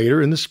bit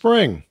later in the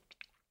spring.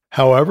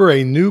 However,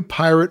 a new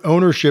Pirate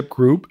ownership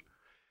group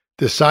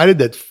decided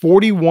that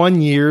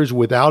 41 years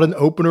without an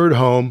opener at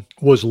home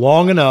was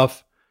long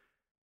enough,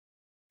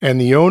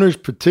 and the owners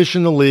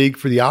petitioned the league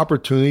for the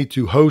opportunity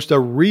to host a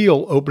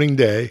real opening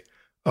day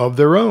of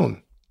their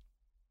own.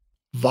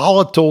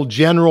 Volatile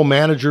general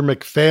manager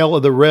MacPhail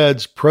of the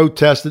Reds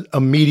protested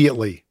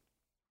immediately.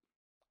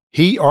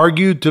 He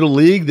argued to the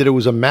league that it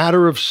was a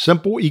matter of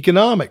simple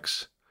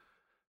economics.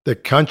 The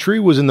country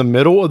was in the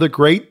middle of the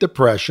Great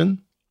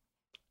Depression,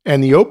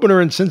 and the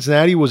opener in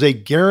Cincinnati was a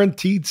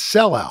guaranteed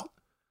sellout,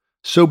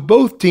 so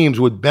both teams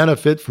would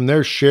benefit from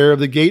their share of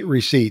the gate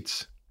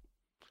receipts.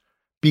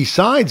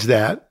 Besides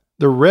that,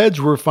 the Reds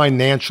were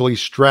financially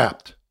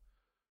strapped.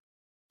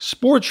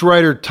 Sports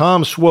writer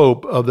Tom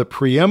Swope of the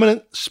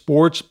preeminent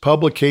sports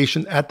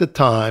publication at the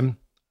time,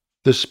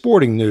 The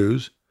Sporting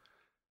News,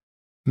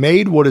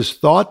 made what is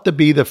thought to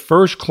be the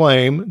first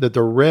claim that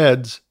the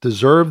Reds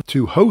deserved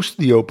to host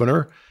the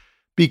opener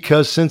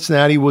because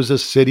Cincinnati was a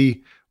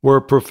city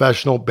where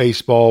professional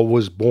baseball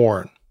was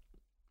born.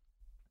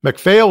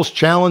 MacPhail's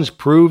challenge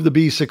proved to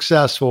be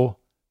successful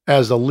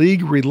as the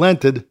league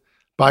relented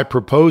by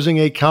proposing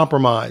a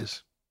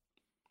compromise.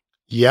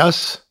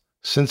 Yes,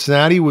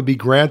 Cincinnati would be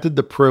granted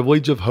the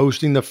privilege of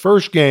hosting the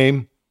first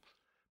game,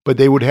 but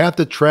they would have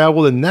to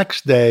travel the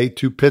next day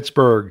to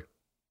Pittsburgh.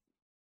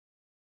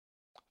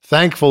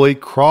 Thankfully,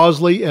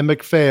 Crosley and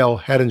MacPhail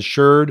had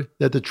ensured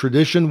that the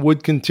tradition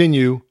would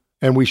continue,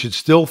 and we should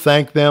still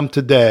thank them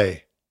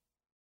today.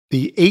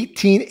 The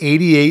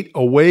 1888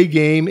 away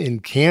game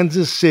in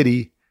Kansas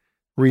City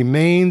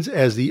remains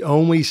as the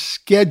only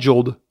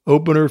scheduled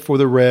opener for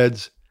the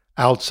Reds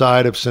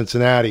outside of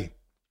Cincinnati.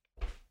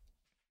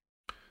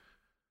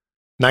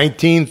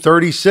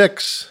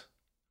 1936.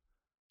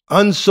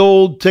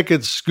 Unsold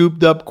tickets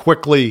scooped up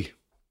quickly.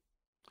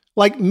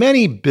 Like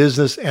many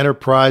business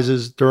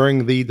enterprises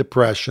during the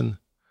Depression,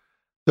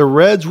 the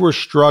Reds were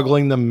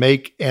struggling to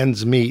make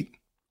ends meet.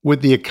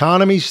 With the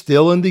economy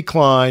still in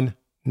decline,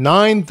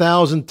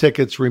 9,000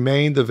 tickets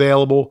remained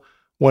available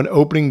when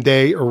opening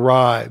day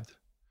arrived.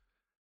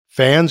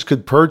 Fans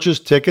could purchase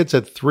tickets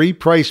at 3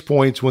 price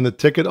points when the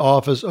ticket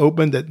office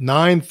opened at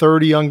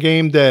 9:30 on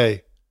game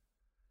day.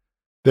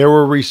 There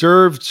were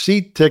reserved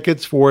seat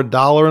tickets for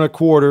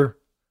 $1.25,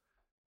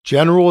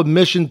 general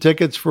admission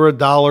tickets for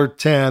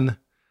 $1.10,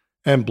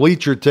 and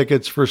bleacher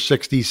tickets for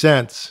 60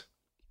 cents.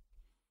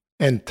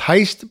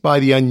 Enticed by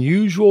the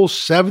unusual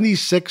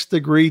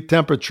 76-degree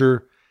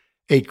temperature,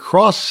 a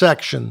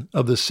cross-section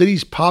of the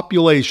city's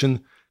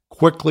population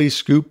quickly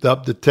scooped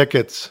up the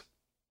tickets.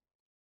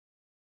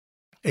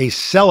 A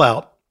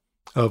sellout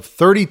of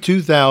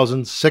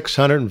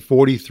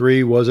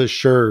 32,643 was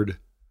assured.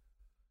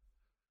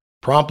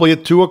 Promptly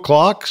at 2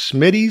 o'clock,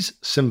 Smitty's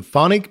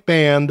Symphonic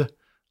Band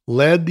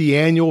led the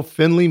annual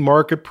Findlay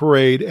Market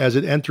Parade as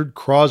it entered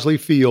Crosley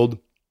Field,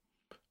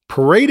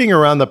 parading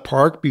around the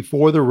park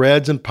before the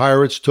Reds and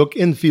Pirates took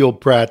infield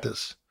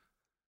practice.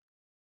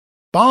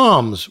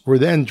 Bombs were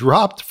then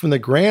dropped from the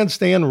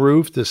grandstand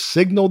roof to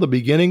signal the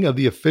beginning of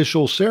the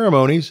official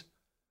ceremonies,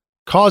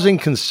 causing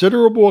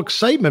considerable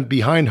excitement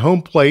behind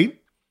home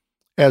plate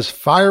as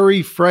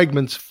fiery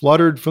fragments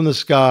fluttered from the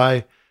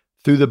sky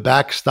through the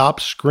backstop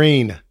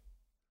screen.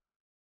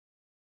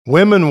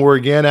 Women were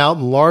again out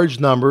in large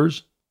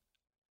numbers,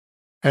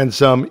 and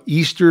some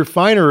Easter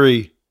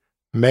finery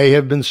may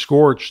have been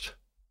scorched.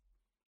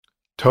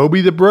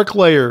 Toby the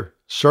bricklayer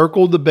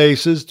circled the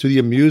bases to the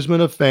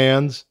amusement of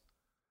fans,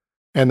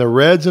 and the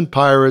Reds and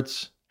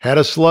Pirates had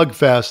a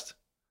slugfest,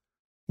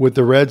 with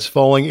the Reds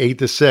falling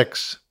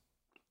 8-6.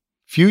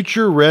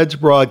 Future Reds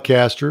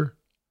broadcaster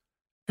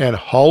and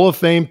Hall of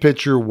Fame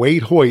pitcher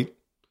Wade Hoyt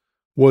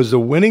was the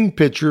winning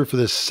pitcher for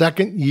the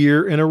second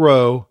year in a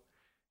row,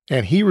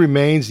 and he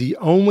remains the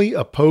only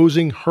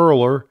opposing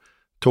hurler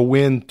to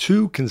win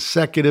 2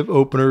 consecutive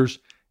openers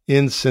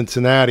in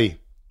Cincinnati.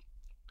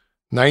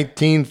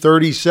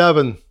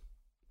 1937.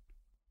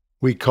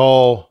 We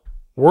call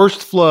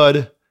Worst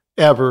Flood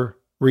Ever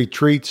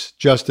Retreats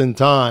Just in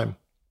Time.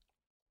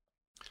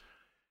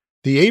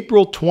 The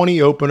April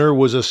 20 opener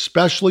was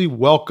especially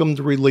welcomed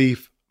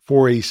relief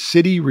for a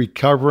city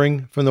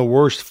recovering from the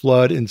worst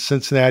flood in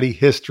Cincinnati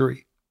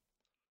history.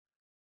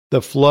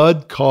 The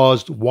flood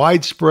caused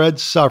widespread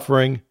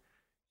suffering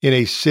in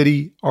a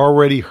city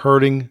already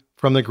hurting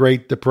from the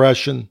Great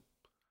Depression.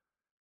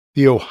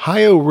 The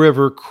Ohio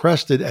River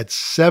crested at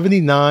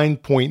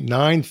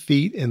 79.9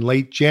 feet in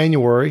late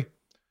January,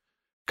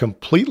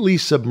 completely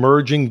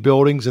submerging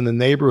buildings in the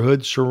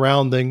neighborhood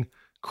surrounding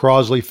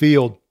Crosley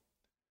Field.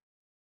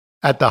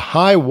 At the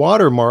high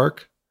water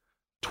mark,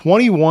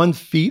 21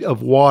 feet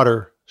of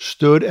water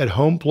stood at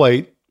home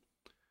plate,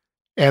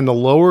 and the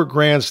lower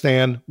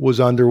grandstand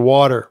was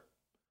underwater.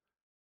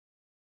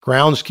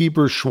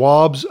 Groundskeeper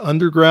Schwab's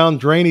underground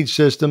drainage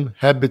system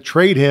had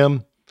betrayed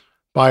him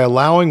by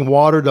allowing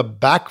water to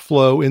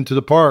backflow into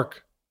the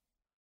park.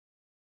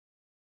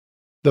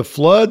 The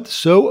flood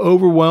so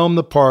overwhelmed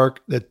the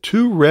park that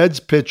two Reds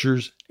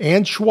pitchers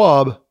and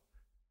Schwab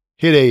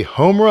hit a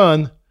home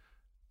run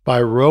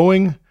by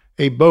rowing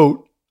a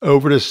boat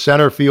over the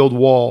center field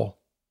wall.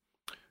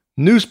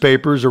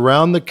 Newspapers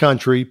around the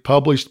country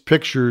published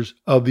pictures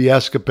of the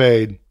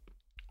escapade.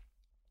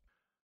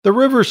 The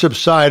river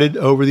subsided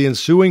over the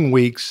ensuing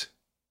weeks,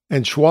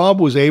 and Schwab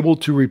was able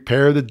to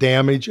repair the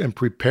damage and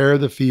prepare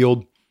the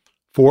field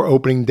for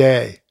opening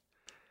day.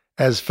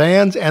 As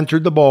fans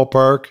entered the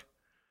ballpark,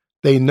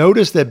 they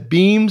noticed that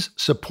beams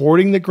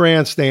supporting the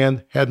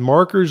grandstand had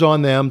markers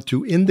on them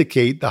to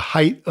indicate the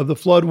height of the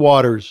flood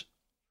waters.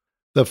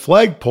 The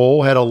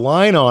flagpole had a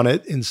line on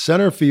it in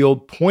center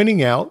field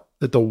pointing out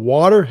that the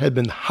water had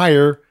been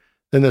higher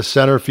than the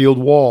center field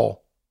wall.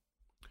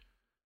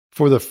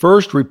 For the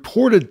first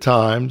reported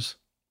times,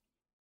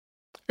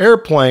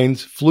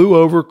 airplanes flew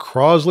over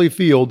Crosley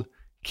Field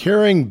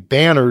carrying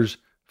banners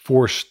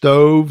for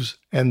stoves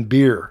and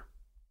beer.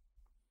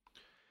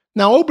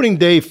 Now, opening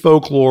day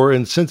folklore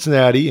in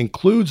Cincinnati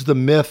includes the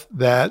myth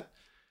that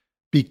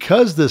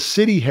because the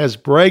city has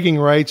bragging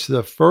rights to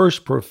the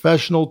first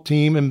professional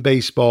team in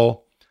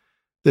baseball,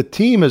 the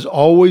team has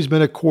always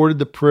been accorded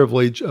the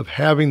privilege of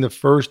having the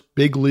first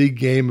big league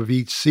game of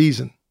each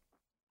season.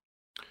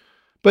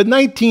 But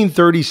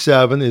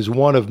 1937 is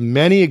one of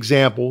many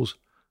examples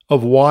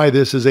of why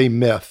this is a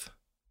myth.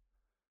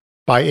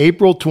 By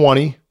April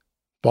 20,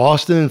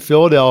 Boston and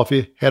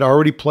Philadelphia had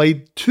already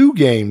played 2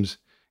 games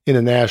in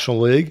the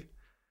National League,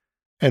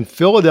 and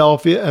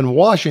Philadelphia and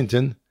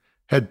Washington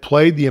had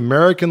played the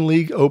American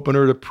League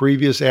opener the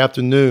previous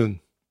afternoon.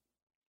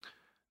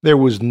 There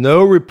was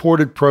no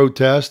reported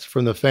protest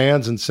from the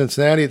fans in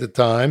Cincinnati at the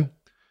time,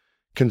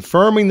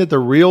 confirming that the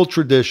real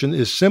tradition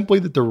is simply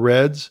that the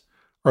Reds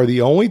are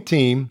the only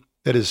team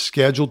that is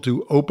scheduled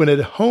to open at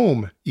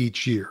home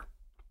each year.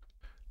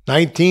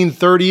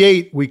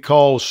 1938 we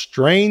call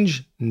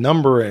strange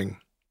numbering.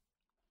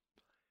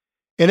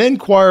 An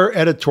Enquirer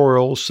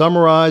editorial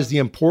summarized the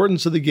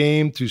importance of the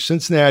game to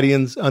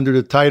Cincinnatians under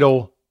the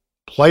title,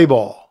 Play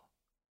Ball.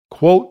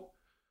 Quote,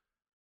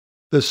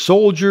 "The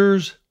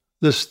soldiers,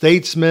 the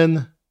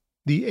statesmen,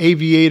 the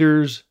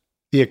aviators,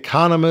 the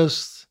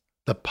economists,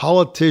 the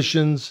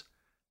politicians,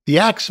 the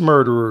axe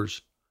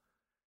murderers,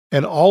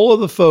 and all of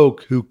the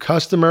folk who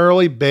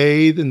customarily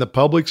bathe in the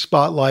public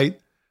spotlight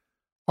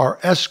are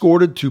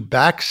escorted to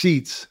back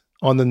seats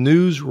on the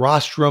news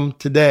rostrum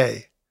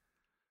today,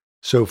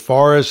 so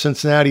far as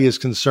Cincinnati is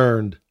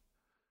concerned.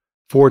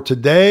 For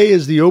today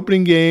is the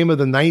opening game of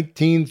the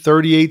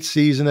 1938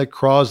 season at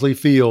Crosley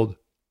Field.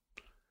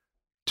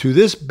 To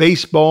this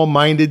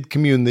baseball-minded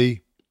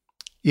community,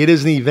 it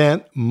is an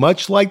event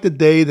much like the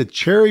day the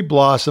cherry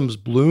blossoms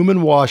bloom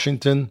in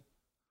Washington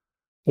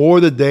or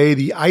the day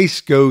the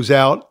ice goes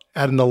out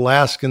at an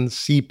Alaskan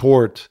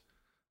seaport."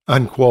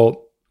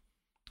 Unquote.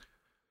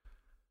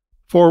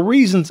 For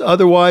reasons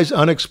otherwise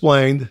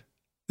unexplained,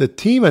 the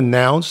team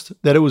announced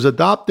that it was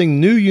adopting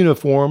new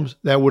uniforms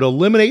that would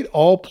eliminate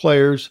all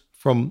players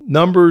from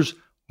numbers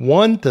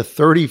 1 to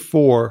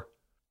 34.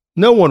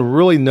 No one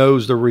really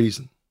knows the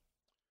reason.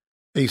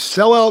 A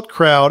sellout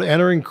crowd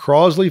entering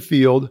Crosley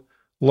Field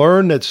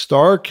learned that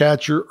star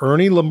catcher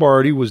Ernie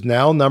Lombardi was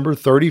now number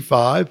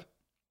 35,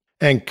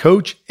 and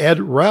coach Ed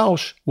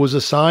Roush was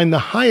assigned the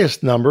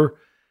highest number,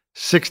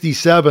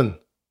 67.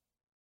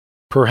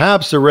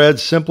 Perhaps the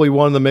Reds simply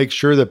wanted to make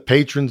sure that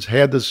patrons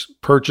had to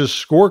purchase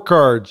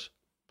scorecards.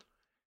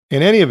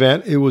 In any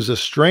event, it was the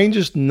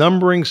strangest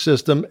numbering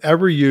system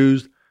ever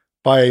used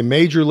by a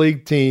major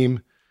league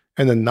team,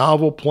 and the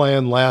novel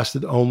plan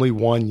lasted only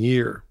 1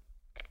 year.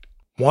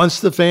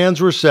 Once the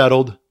fans were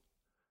settled,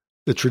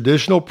 the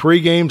traditional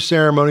pregame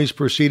ceremonies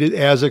proceeded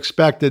as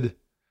expected,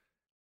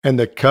 and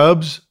the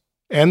Cubs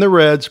and the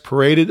Reds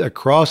paraded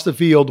across the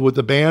field with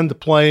the band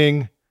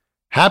playing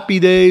 "Happy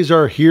Days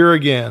Are Here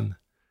Again,"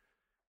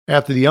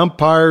 after the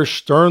umpire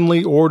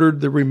sternly ordered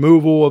the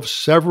removal of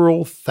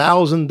several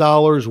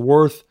 $1,000s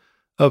worth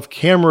of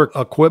camera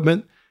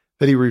equipment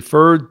that he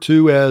referred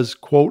to as,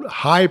 quote,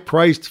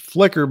 high-priced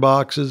flicker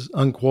boxes,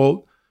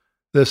 unquote.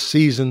 The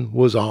season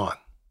was on.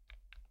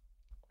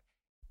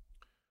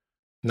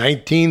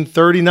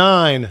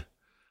 1939,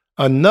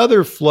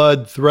 another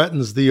flood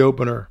threatens the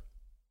opener.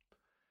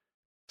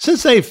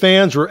 Cincinnati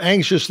fans were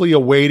anxiously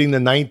awaiting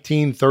the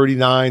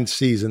 1939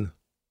 season.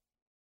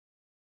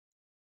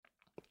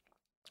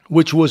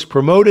 which was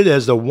promoted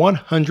as the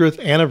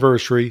 100th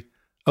anniversary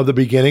of the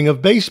beginning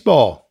of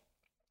baseball.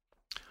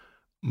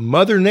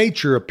 Mother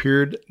Nature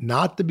appeared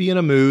not to be in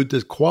a mood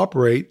to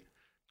cooperate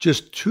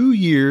just 2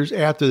 years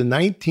after the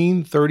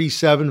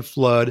 1937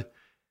 flood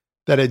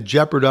that had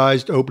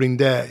jeopardized opening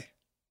day.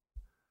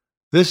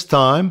 This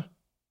time,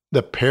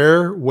 the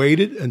pair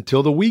waited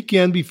until the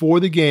weekend before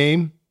the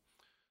game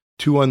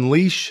to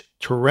unleash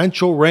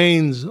torrential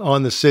rains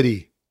on the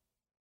city.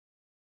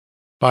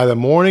 By the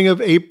morning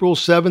of April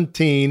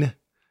 17,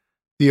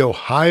 the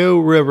Ohio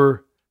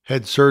River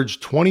had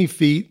surged 20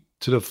 feet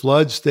to the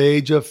flood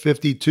stage of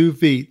 52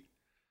 feet.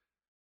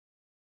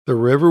 The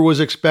river was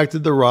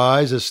expected to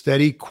rise a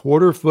steady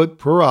quarter-foot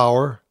per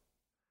hour,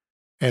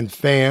 and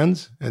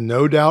fans, and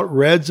no doubt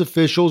Reds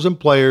officials and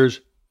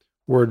players,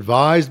 were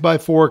advised by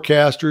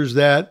forecasters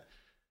that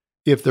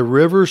if the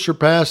river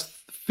surpassed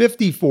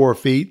 54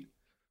 feet,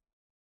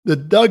 the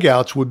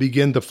dugouts would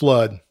begin to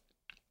flood.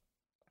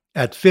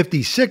 At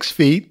 56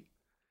 feet,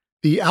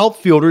 the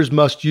outfielders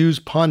must use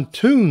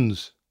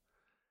pontoons.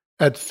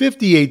 At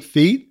 58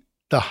 feet,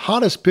 the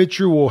hottest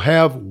pitcher will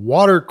have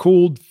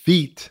water-cooled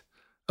feet,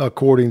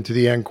 according to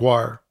the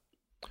Enquirer.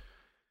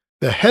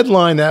 The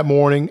headline that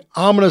morning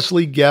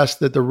ominously guessed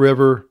that the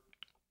river,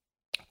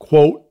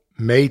 quote,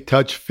 may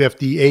touch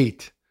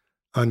 58,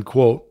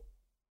 unquote.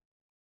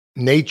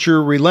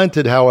 Nature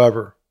relented,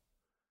 however.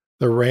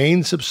 The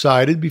rain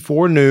subsided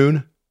before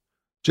noon.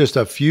 Just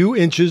a few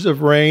inches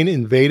of rain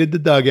invaded the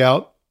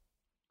dugout,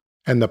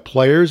 and the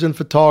players and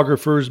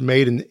photographers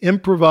made an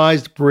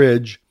improvised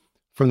bridge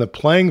from the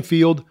playing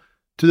field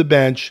to the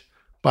bench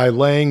by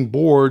laying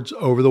boards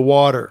over the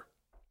water.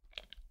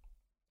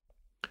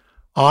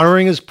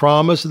 Honoring his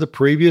promise of the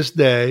previous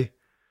day,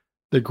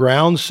 the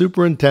ground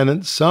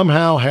superintendent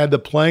somehow had the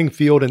playing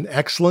field in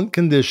excellent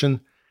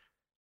condition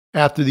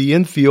after the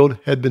infield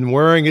had been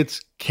wearing its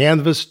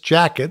canvas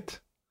jacket,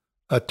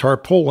 a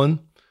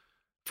tarpaulin,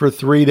 for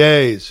 3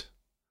 days.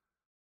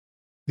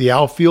 The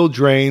outfield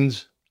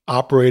drains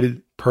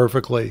operated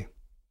perfectly.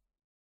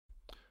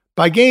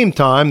 By game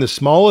time, the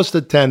smallest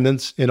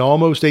attendance in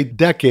almost a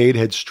decade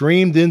had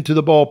streamed into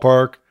the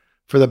ballpark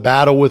for the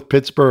battle with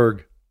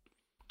Pittsburgh.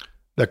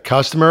 The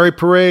customary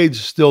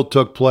parades still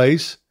took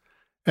place,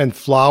 and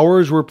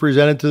flowers were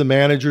presented to the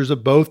managers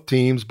of both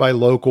teams by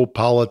local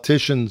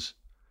politicians.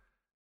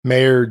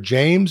 Mayor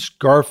James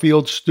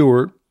Garfield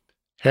Stewart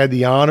had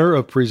the honor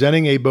of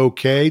presenting a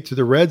bouquet to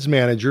the Reds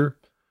manager,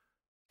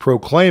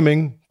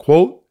 proclaiming,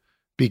 quote,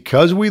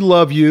 because we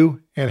love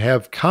you and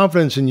have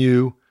confidence in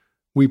you,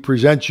 we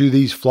present you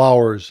these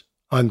flowers,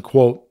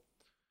 unquote.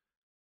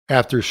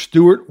 After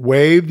Stewart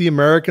waved the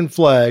American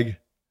flag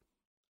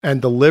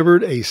and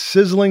delivered a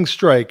sizzling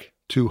strike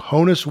to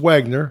Honus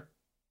Wagner,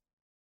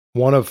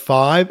 one of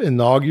 5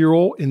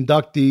 inaugural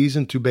inductees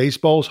into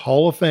baseball's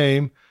Hall of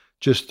Fame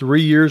just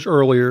 3 years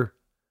earlier,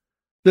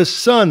 the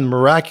sun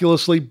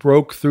miraculously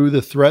broke through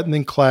the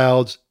threatening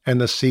clouds and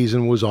the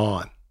season was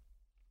on.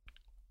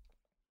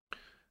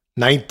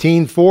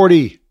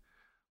 1940.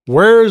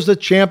 Where's the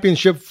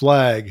championship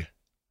flag?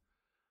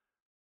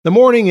 The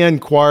Morning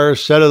Enquirer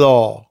said it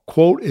all.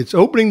 Quote, it's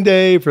opening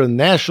day for the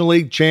National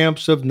League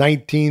champs of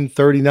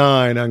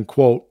 1939,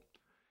 unquote.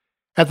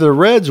 After the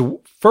Reds'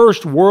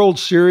 first World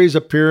Series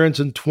appearance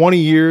in 20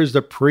 years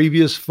the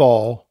previous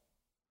fall,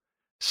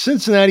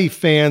 Cincinnati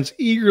fans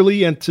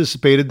eagerly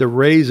anticipated the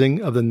raising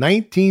of the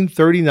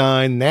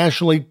 1939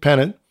 National League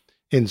pennant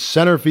in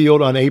center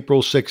field on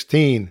April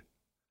 16.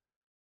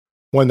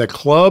 When the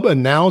club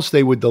announced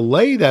they would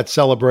delay that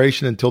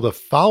celebration until the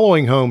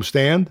following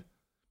homestand,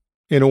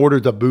 in order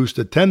to boost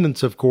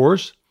attendance, of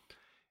course,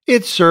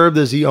 it served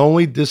as the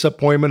only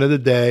disappointment of the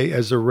day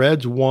as the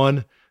Reds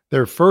won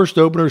their first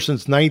opener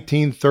since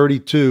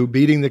 1932,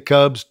 beating the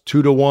Cubs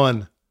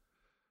 2-1.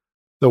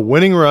 The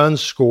winning run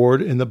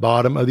scored in the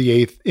bottom of the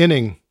 8th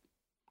inning.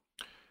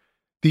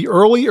 The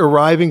early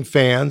arriving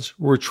fans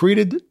were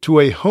treated to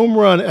a home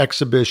run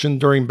exhibition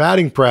during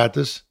batting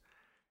practice,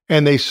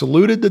 and they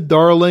saluted the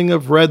darling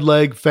of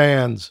Redleg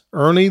fans,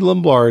 Ernie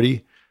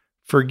Lombardi,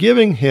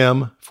 forgiving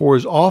him for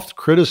his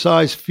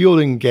oft-criticized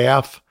fielding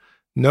gaffe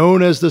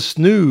known as the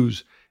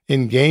snooze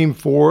in Game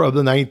 4 of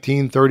the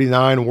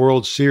 1939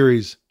 World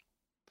Series.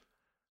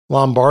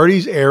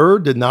 Lombardi's error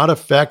did not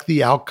affect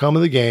the outcome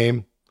of the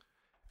game,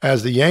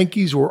 as the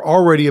Yankees were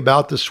already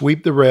about to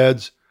sweep the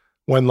Reds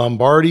when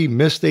Lombardi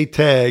missed a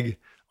tag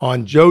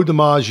on Joe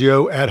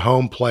DiMaggio at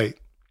home plate.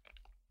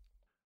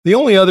 The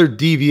only other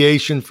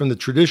deviation from the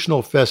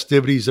traditional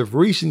festivities of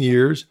recent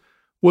years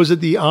was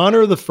that the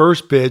honor of the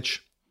first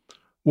pitch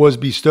was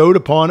bestowed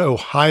upon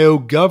Ohio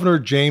Governor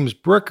James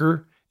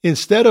Bricker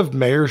instead of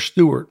Mayor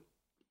Stewart.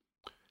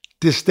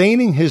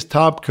 Disdaining his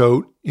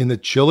topcoat in the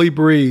chilly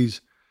breeze,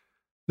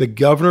 the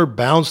governor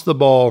bounced the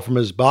ball from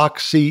his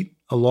box seat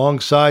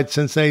alongside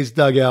Cincinnati's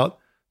dugout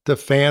to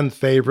fan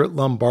favorite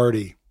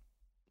Lombardi.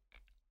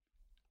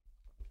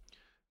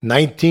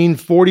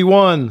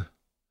 1941.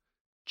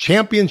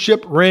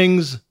 Championship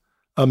rings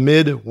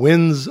amid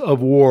winds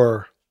of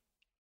war.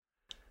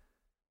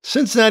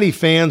 Cincinnati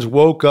fans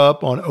woke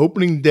up on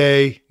opening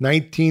day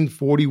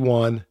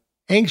 1941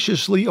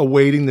 anxiously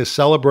awaiting the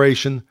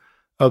celebration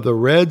of the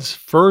Reds'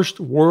 first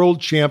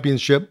World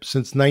Championship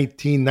since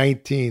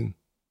 1919.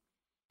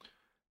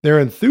 Their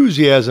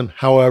enthusiasm,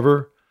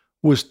 however,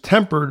 was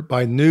tempered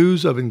by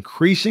news of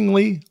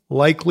increasingly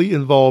likely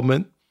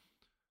involvement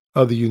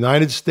of the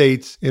United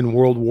States in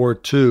World War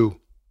II.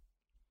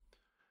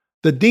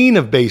 The dean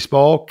of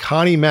baseball,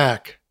 Connie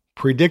Mack,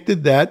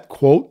 predicted that,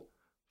 quote,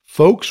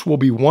 folks will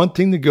be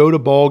wanting to go to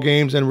ball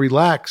games and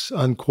relax,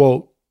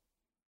 unquote.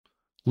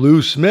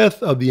 Lou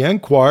Smith of the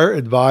Enquirer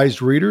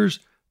advised readers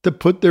to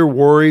put their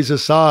worries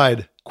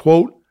aside.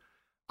 Quote,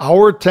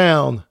 our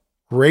town,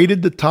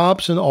 rated the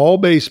tops in all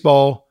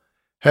baseball,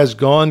 has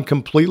gone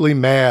completely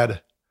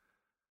mad.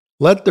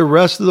 Let the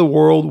rest of the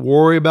world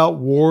worry about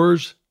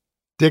wars,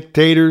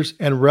 dictators,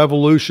 and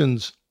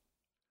revolutions.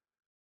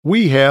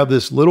 We have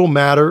this little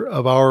matter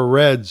of our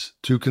Reds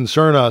to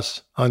concern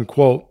us,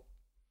 unquote.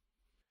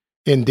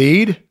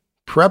 Indeed,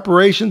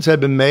 preparations had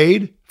been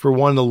made for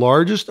one of the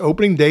largest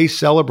opening day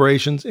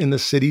celebrations in the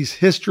city's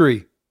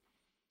history.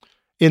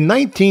 In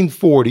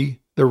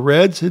 1940, the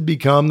Reds had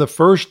become the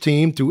first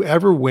team to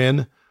ever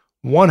win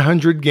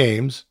 100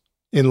 games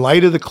in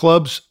light of the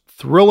club's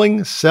thrilling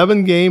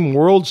 7-game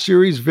World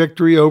Series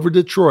victory over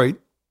Detroit,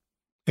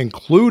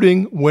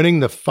 including winning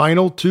the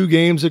final 2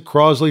 games at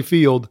Crosley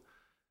Field.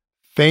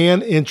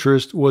 Fan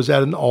interest was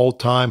at an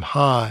all-time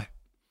high.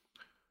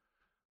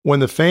 When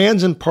the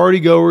fans and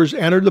partygoers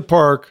entered the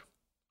park,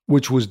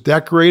 which was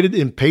decorated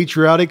in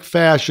patriotic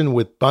fashion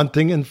with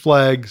bunting and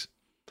flags,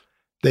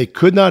 they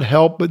could not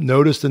help but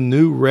notice the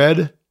new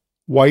red,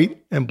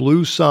 white, and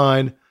blue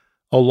sign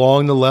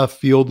along the left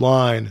field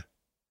line.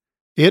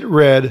 It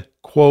read,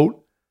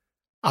 quote,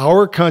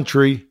 our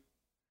country,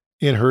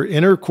 in her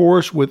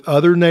intercourse with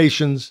other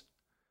nations,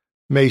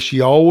 may she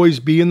always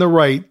be in the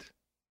right,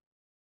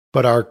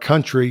 but our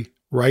country,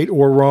 right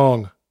or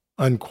wrong,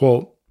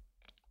 unquote.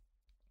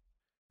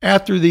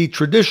 After the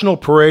traditional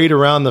parade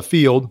around the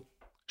field,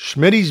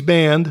 Schmitty's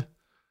band,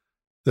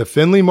 the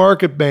Finley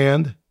Market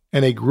Band,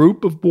 and a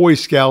group of Boy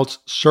Scouts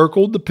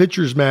circled the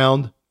pitcher's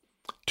mound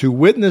to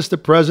witness the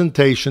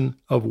presentation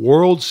of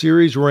World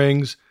Series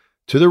rings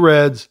to the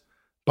Reds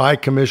by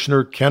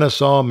Commissioner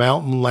Kennesaw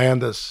Mountain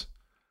Landis.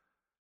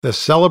 The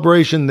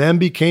celebration then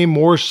became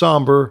more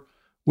somber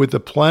with the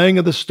playing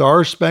of the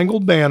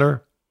Star-Spangled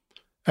Banner,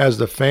 as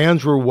the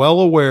fans were well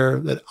aware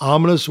that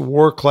ominous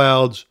war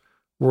clouds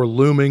were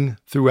looming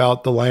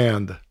throughout the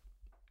land.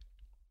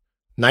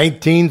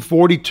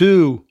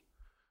 1942,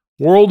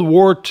 World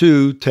War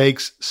II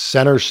takes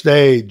center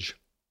stage.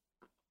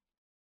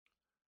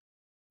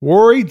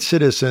 Worried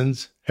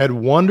citizens had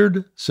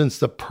wondered since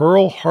the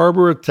Pearl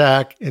Harbor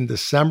attack in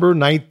December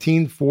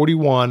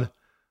 1941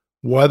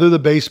 whether the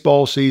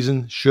baseball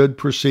season should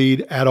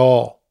proceed at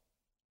all.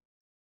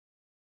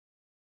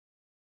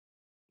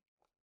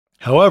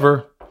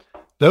 However,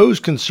 those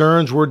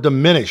concerns were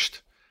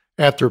diminished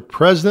after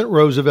President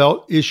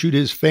Roosevelt issued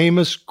his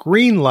famous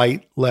green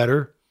light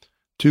letter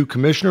to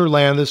Commissioner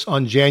Landis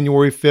on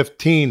January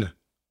 15.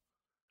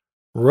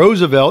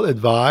 Roosevelt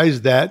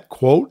advised that,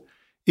 quote,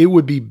 it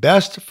would be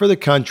best for the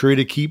country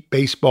to keep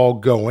baseball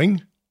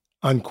going,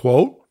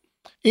 unquote,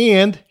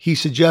 and he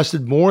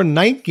suggested more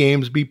night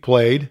games be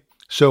played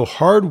so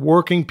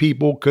hard-working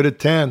people could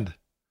attend.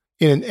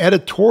 In an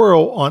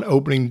editorial on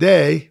opening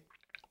day,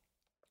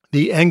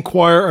 the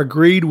Enquirer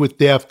agreed with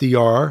the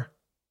FDR,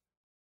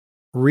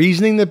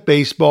 reasoning that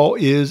baseball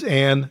is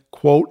an,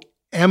 quote,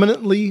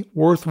 eminently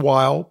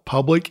worthwhile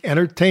public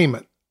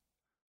entertainment,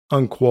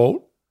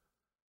 unquote.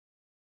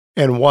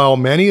 And while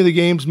many of the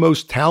game's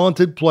most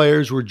talented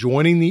players were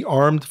joining the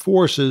armed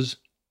forces,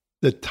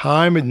 the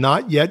time had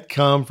not yet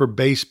come for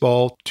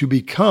baseball to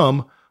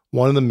become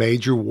one of the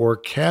major war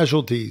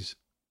casualties.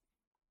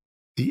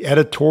 The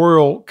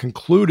editorial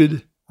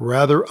concluded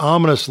rather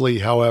ominously,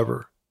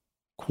 however,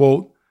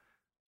 quote,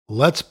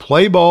 let's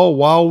play ball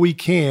while we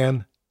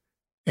can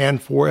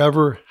and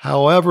forever,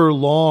 however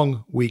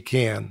long we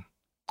can,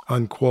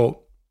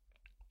 unquote.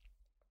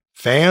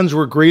 Fans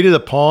were greeted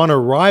upon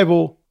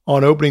arrival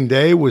on opening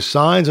day with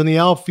signs on the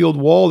outfield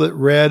wall that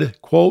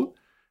read, quote,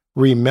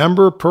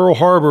 remember Pearl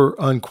Harbor,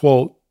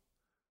 unquote.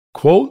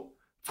 Quote,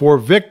 for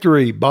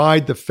victory, buy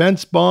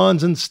defense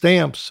bonds and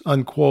stamps,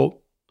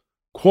 unquote.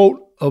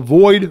 Quote,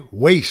 avoid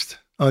waste,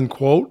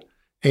 unquote.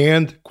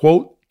 And,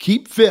 quote,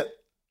 keep fit,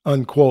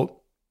 unquote.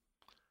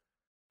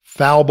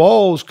 Foul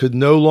balls could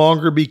no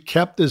longer be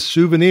kept as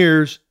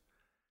souvenirs,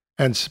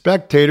 and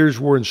spectators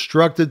were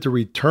instructed to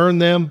return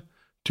them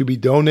to be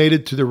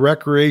donated to the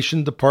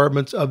recreation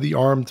departments of the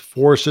armed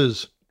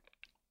forces.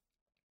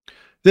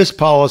 This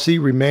policy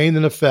remained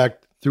in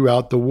effect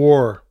throughout the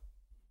war.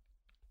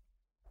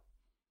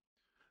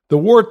 The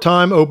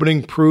wartime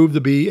opening proved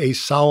to be a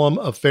solemn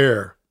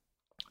affair.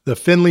 The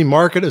Finley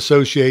Market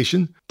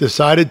Association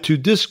decided to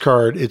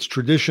discard its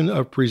tradition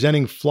of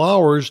presenting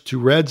flowers to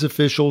Reds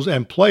officials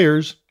and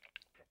players,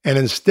 and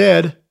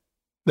instead,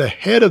 the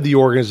head of the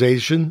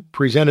organization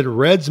presented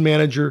Reds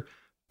manager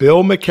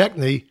Bill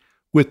McKechnie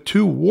with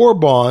 2 war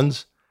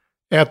bonds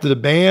after the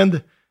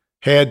band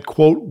had,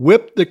 quote,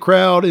 whipped the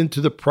crowd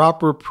into the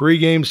proper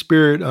pregame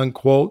spirit,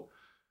 unquote,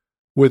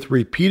 with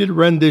repeated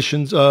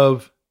renditions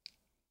of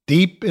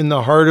Deep in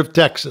the Heart of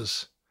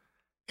Texas,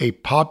 a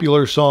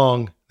popular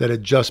song that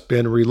had just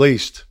been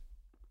released.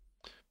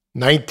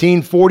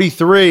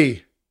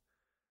 1943,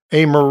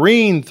 a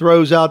Marine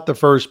throws out the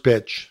first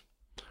pitch.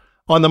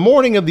 On the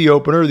morning of the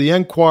opener, the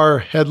Enquirer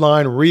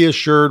headline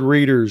reassured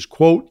readers,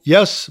 quote,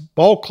 yes,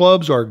 ball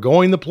clubs are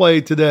going to play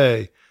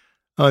today,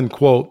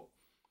 unquote.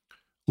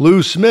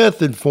 Lou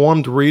Smith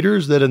informed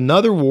readers that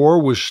another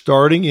war was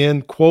starting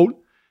in, quote,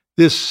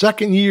 this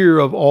second year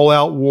of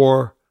all-out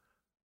war,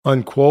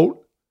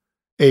 unquote,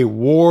 a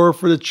war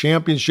for the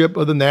championship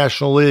of the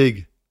National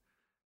League.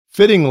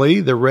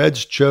 Fittingly, the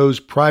Reds chose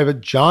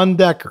Private John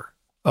Decker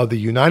of the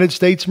United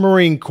States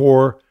Marine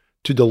Corps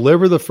to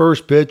deliver the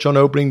first pitch on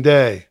opening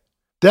day.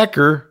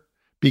 Decker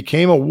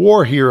became a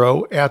war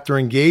hero after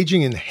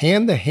engaging in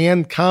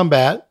hand-to-hand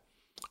combat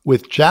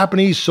with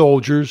Japanese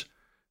soldiers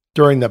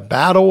during the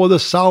Battle of the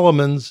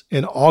Solomons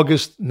in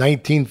August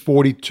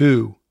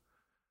 1942.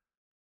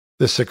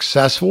 The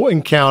successful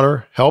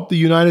encounter helped the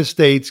United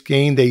States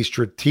gain a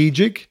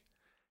strategic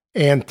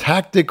and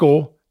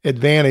tactical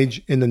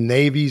advantage in the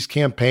Navy's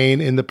campaign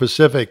in the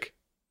Pacific.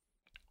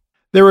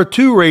 There were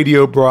 2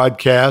 radio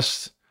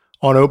broadcasts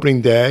on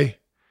opening day,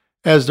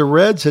 as the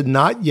Reds had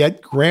not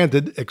yet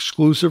granted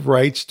exclusive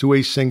rights to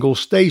a single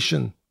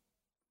station,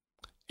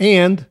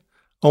 and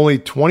only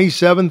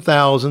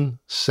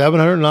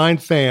 27,709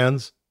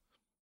 fans,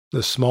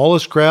 the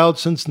smallest crowd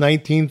since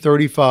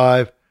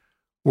 1935,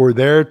 were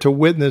there to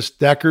witness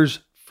Decker's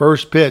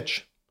first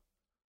pitch,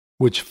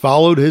 which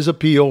followed his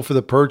appeal for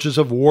the purchase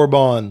of war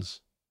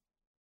bonds.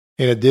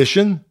 In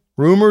addition,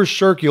 rumors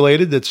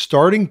circulated that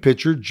starting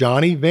pitcher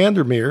Johnny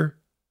Vandermeer,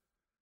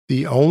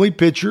 the only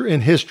pitcher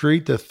in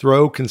history to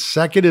throw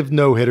consecutive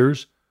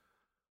no-hitters,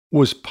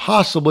 was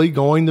possibly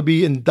going to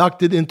be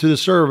inducted into the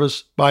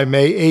service by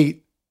May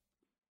 8.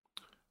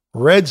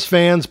 Reds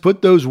fans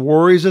put those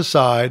worries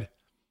aside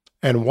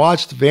and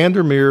watched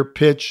Vandermeer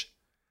pitch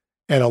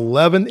an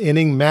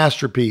 11-inning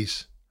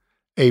masterpiece,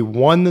 a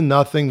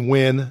 1-0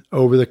 win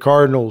over the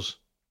Cardinals.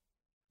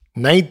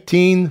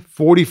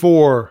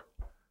 1944,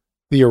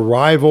 the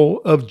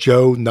arrival of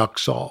Joe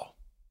Nuxhall.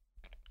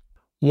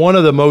 One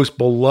of the most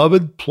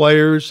beloved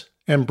players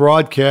and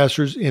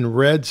broadcasters in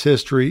Reds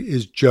history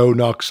is Joe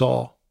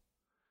Nuxhall.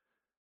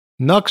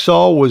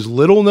 Nuxhall was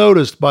little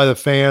noticed by the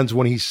fans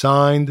when he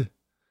signed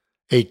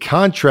a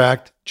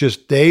contract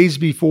just days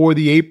before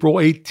the April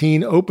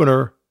 18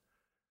 opener,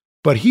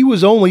 but he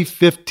was only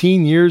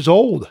 15 years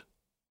old.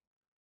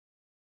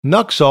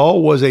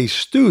 Nuxhall was a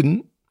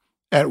student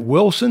at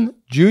Wilson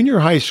Junior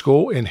High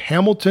School in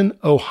Hamilton,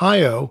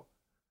 Ohio,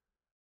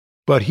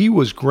 but he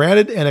was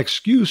granted an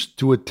excuse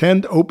to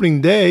attend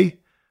opening day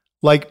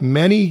like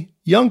many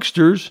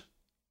youngsters,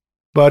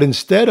 but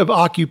instead of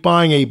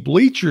occupying a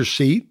bleacher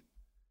seat,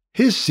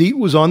 his seat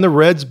was on the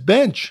Reds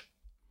bench.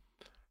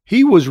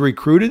 He was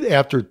recruited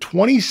after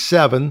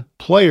 27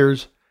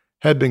 players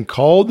had been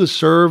called to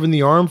serve in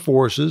the armed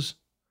forces.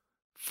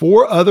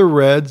 4 other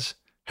Reds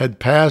had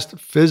passed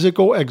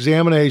physical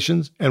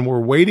examinations and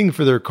were waiting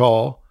for their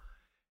call,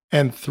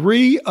 and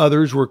 3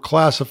 others were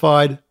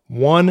classified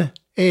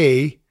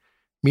 1A,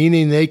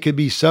 meaning they could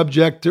be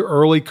subject to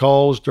early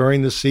calls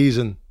during the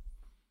season.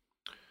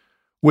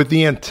 With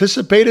the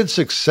anticipated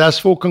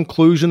successful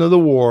conclusion of the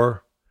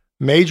war,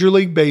 Major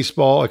League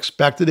Baseball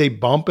expected a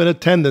bump in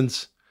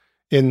attendance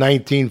in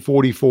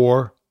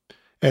 1944,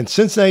 and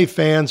Cincinnati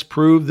fans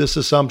proved this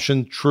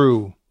assumption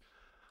true.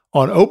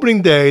 On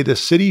opening day, the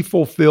city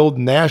fulfilled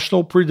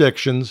national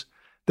predictions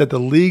that the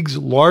league's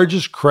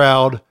largest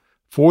crowd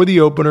for the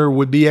opener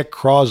would be at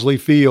Crosley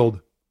Field.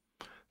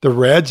 The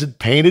Reds had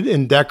painted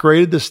and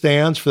decorated the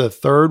stands for the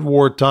 3rd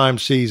wartime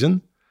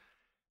season,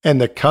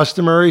 and the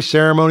customary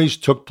ceremonies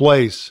took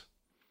place.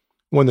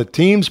 When the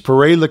teams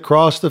paraded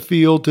across the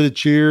field to the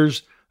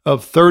cheers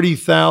of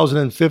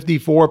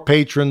 30,054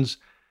 patrons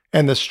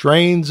and the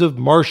strains of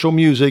martial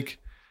music,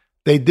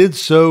 they did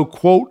so,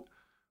 quote,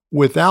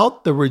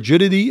 without the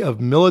rigidity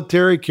of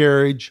military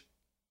carriage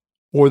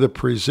or the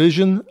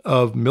precision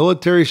of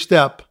military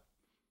step,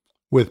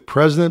 with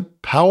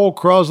President Powell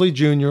Crosley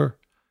Jr.,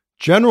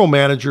 General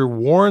Manager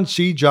Warren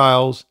C.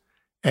 Giles,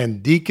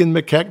 and Deacon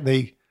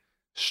McKechnie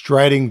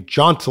striding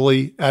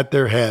jauntily at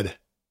their head,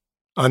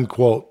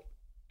 unquote.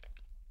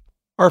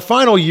 Our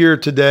final year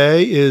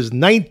today is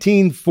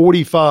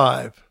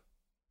 1945.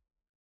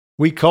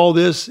 We call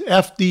this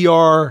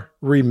FDR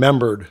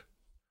Remembered.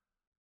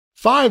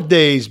 5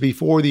 days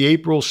before the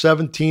April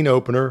 17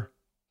 opener,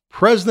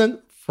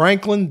 President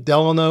Franklin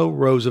Delano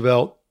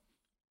Roosevelt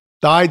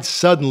died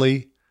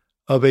suddenly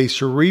of a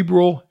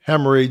cerebral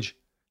hemorrhage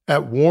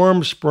at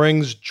Warm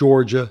Springs,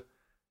 Georgia,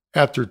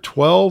 after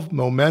 12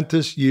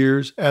 momentous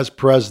years as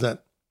president.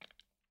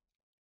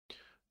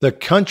 The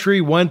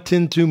country went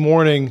into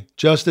mourning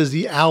just as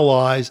the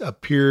Allies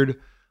appeared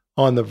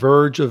on the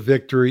verge of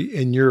victory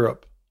in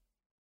Europe.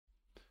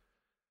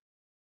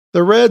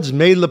 The Reds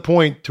made it a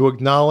point to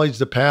acknowledge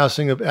the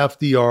passing of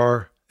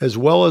FDR as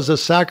well as the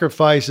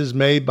sacrifices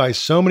made by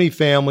so many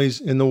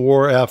families in the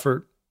war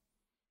effort.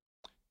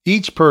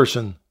 Each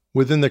person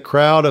within the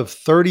crowd of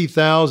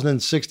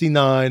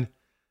 30,069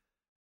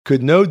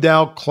 could no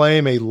doubt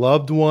claim a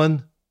loved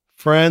one,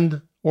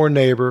 friend, or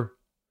neighbor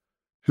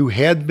who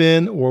had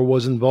been or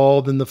was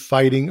involved in the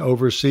fighting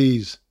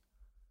overseas.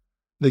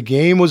 The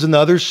game was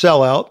another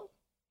sellout,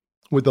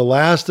 with the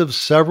last of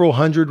several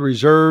hundred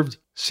reserved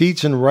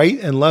seats in right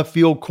and left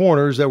field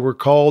corners that were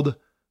called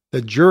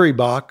the jury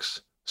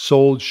box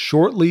sold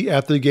shortly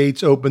after the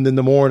gates opened in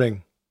the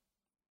morning.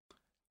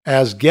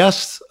 As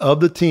guests of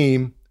the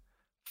team,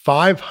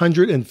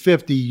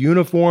 550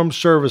 uniformed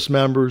service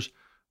members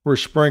were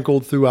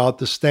sprinkled throughout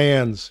the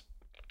stands.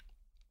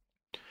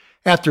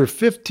 After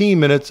 15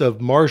 minutes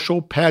of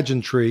martial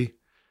pageantry,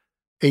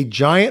 a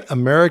giant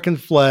American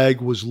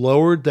flag was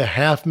lowered to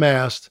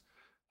half-mast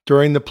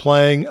during the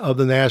playing of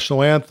the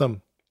national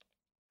anthem.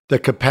 The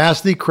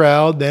capacity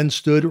crowd then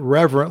stood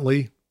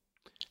reverently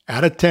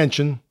at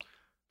attention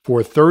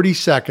for 30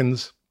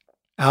 seconds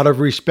out of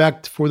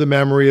respect for the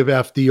memory of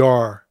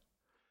FDR.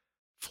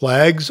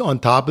 Flags on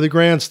top of the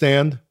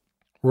grandstand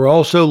were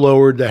also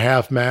lowered to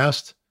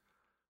half-mast,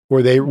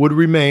 where they would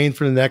remain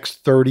for the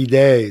next 30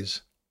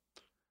 days.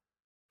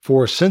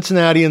 For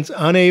Cincinnatians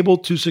unable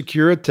to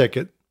secure a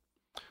ticket,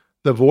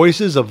 the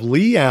voices of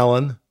Lee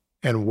Allen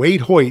and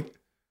Wade Hoyt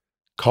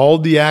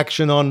called the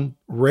action on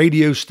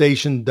radio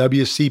station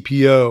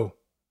WCPO.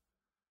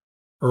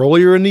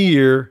 Earlier in the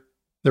year,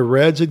 the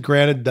Reds had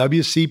granted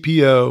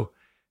WCPO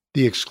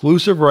the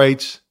exclusive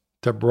rights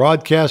to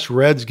broadcast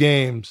Reds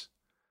games.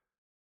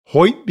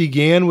 Hoyt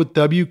began with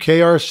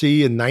WKRC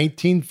in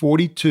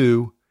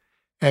 1942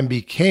 and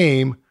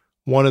became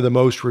one of the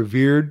most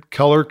revered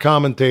color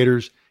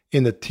commentators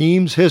in the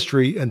team's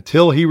history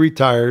until he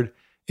retired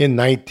in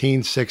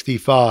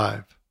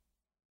 1965.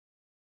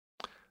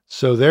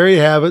 So there you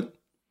have it.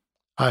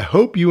 I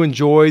hope you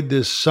enjoyed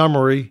this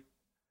summary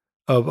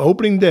of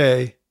opening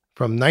day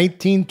from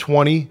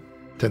 1920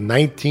 to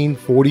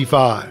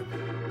 1945.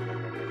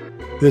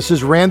 This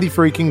is Randy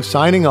Freaking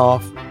signing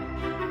off,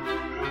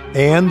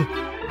 and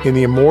in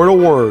the immortal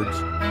words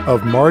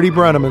of Marty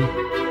Brennaman,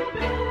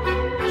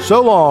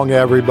 so long,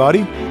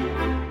 everybody.